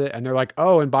announce it and they're like,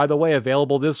 oh, and by the way,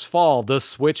 available this fall, the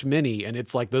Switch Mini, and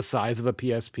it's like the size of a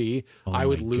PSP, I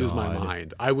would lose my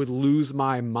mind. I would lose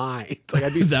my mind. Like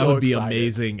I'd be that so would be excited.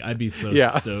 Amazing. I'd be so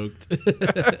stoked.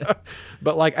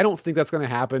 But like, I don't think that's going to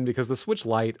happen because the Switch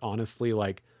Lite, honestly,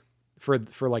 like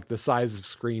for like the size of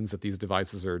screens that these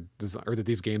devices or that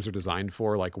these games are designed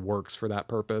for, like works for that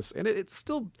purpose. And it's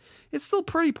still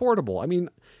pretty portable. I mean,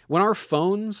 when our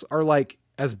phones are like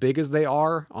as big as they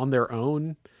are on their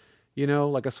own,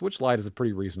 like a Switch Lite is a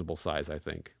pretty reasonable size, I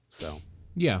think. So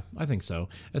yeah, I think so.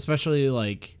 Especially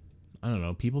like, I don't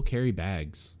know, people carry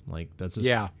bags. Like that's just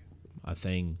a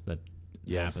thing that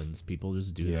happens. People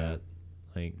just do that.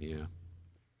 Like,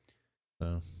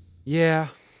 so yeah.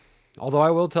 Although I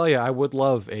will tell you, I would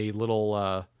love a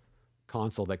little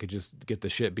console that could just get the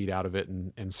shit beat out of it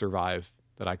and survive,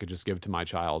 that I could just give to my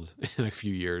child in a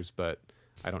few years, but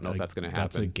I don't know if that's going to happen.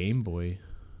 That's a Game Boy.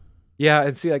 Yeah,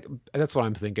 and see, like that's what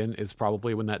I'm thinking is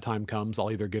probably when that time comes, I'll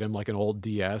either get him like an old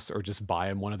DS or just buy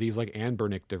him one of these like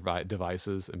Anbernic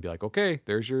devices and be like, okay,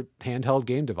 there's your handheld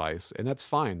game device, and that's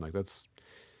fine. Like that's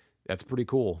pretty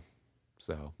cool.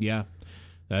 So yeah,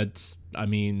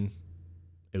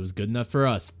 it was good enough for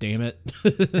us, damn it.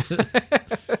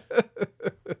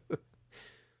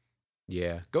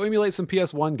 Yeah, go emulate some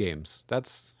PS1 games.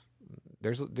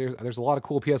 There's a lot of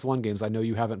cool PS1 games I know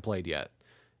you haven't played yet.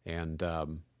 And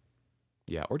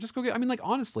or just go get,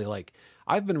 honestly, like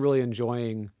I've been really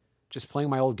enjoying just playing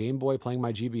my old Game Boy, playing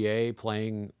my GBA,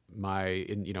 playing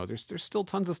there's still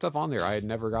tons of stuff on there I had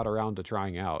never got around to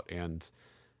trying out. And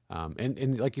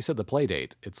like you said, the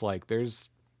Playdate, it's like there's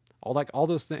all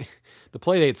those things. The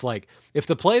Playdate's like, if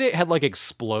the Playdate had like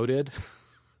exploded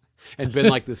and been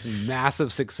like this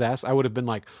massive success, I would have been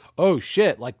like, oh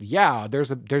shit, like, yeah,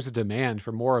 there's a demand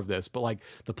for more of this. But like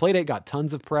the Playdate got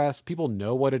tons of press. People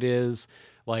know what it is.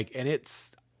 Like, and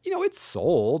it's, it's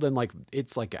sold and like,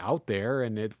 it's like out there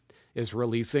and it is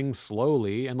releasing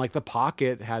slowly. And like the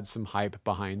Pocket had some hype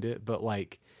behind it, but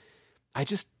like, I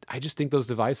just think those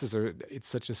devices it's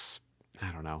such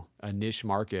I don't know, a niche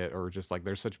market, or just like,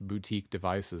 there's such boutique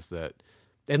devices that,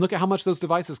 and look at how much those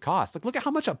devices cost. Like, look at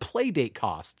how much a Playdate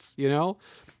costs,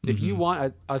 If you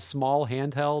want a small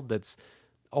handheld that's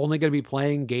only going to be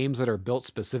playing games that are built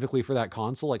specifically for that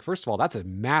console, like, first of all, that's a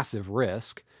massive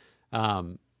risk,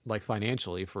 like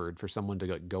financially for someone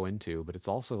to go into, but it's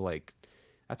also like,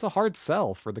 that's a hard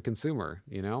sell for the consumer,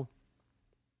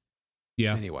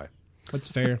 Yeah. Anyway.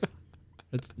 That's fair.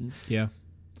 Yeah.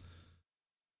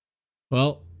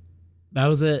 Well, that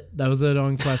was it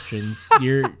on questions.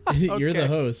 You're the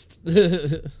host.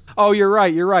 Oh, you're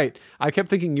right. I kept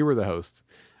thinking you were the host.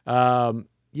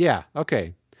 Yeah.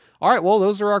 Okay. All right. Well,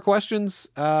 those are our questions.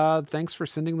 Thanks for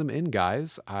sending them in,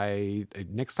 guys.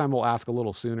 Next time we'll ask a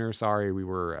little sooner. Sorry,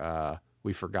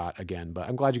 we forgot again, but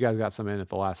I'm glad you guys got some in at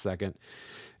the last second.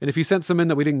 And if you sent some in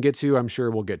that we didn't get to, I'm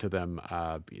sure we'll get to them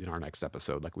in our next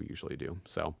episode, like we usually do.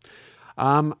 So,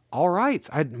 all right.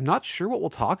 I'm not sure what we'll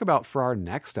talk about for our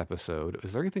next episode.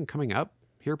 Is there anything coming up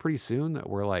here pretty soon that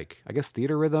we're like, I guess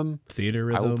Theater Rhythm.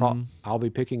 I'll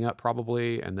be picking up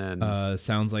probably. And then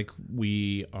sounds like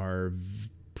we are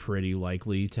pretty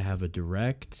likely to have a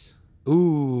direct.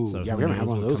 Ooh, so yeah, we haven't had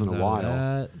one of those in a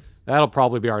while. That'll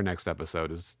probably be our next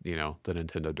episode is, the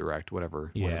Nintendo Direct,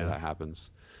 whatever that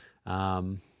happens.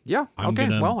 Yeah.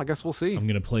 Well, I guess we'll see. I'm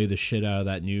going to play the shit out of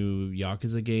that new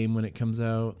Yakuza game when it comes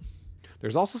out.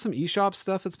 There's also some eShop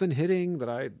stuff that's been hitting that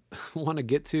I want to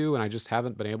get to, and I just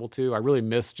haven't been able to. I really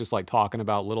miss just like talking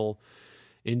about little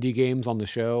indie games on the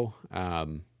show.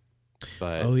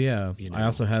 But oh yeah, I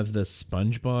also have the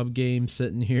SpongeBob game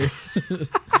sitting here.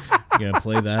 Gonna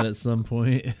play that at some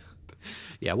point.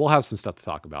 Yeah, we'll have some stuff to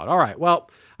talk about. All right.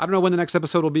 Well, I don't know when the next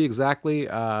episode will be exactly.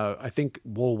 I think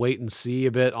we'll wait and see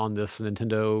a bit on this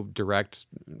Nintendo Direct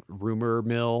rumor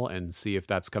mill and see if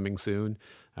that's coming soon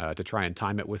to try and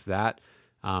time it with that.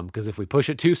 Because if we push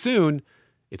it too soon,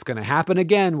 it's going to happen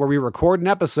again where we record an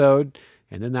episode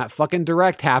and then that fucking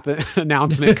Direct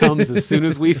announcement comes as soon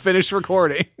as we finish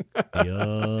recording.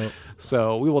 Yep.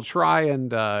 So we will try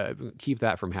and keep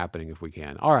that from happening if we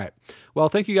can. All right. Well,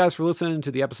 thank you guys for listening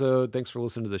to the episode. Thanks for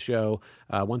listening to the show.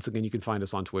 Once again, you can find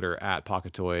us on Twitter at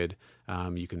Pocketoid.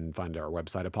 You can find our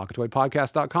website at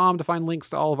pocketoidpodcast.com to find links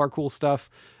to all of our cool stuff.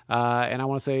 And I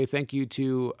want to say thank you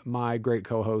to my great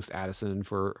co-host, Addison,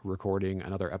 for recording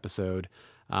another episode.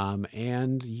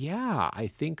 And yeah, I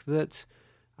think that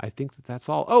that's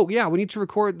all. Oh yeah, we need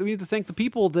to thank the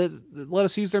people that let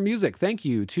us use their music. Thank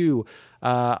you to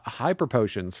Hyper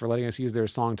Potions for letting us use their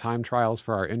song Time Trials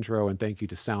for our intro. And thank you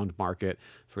to Sound Market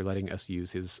for letting us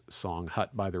use his song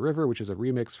Hut by the River, which is a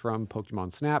remix from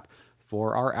Pokemon Snap,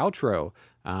 for our outro.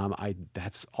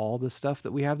 That's all the stuff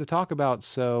that we have to talk about.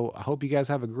 So I hope you guys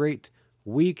have a great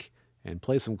week and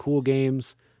play some cool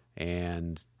games.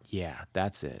 And yeah,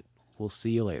 that's it. We'll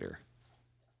see you later.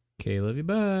 Okay, love you.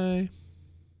 Bye.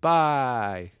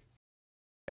 Bye.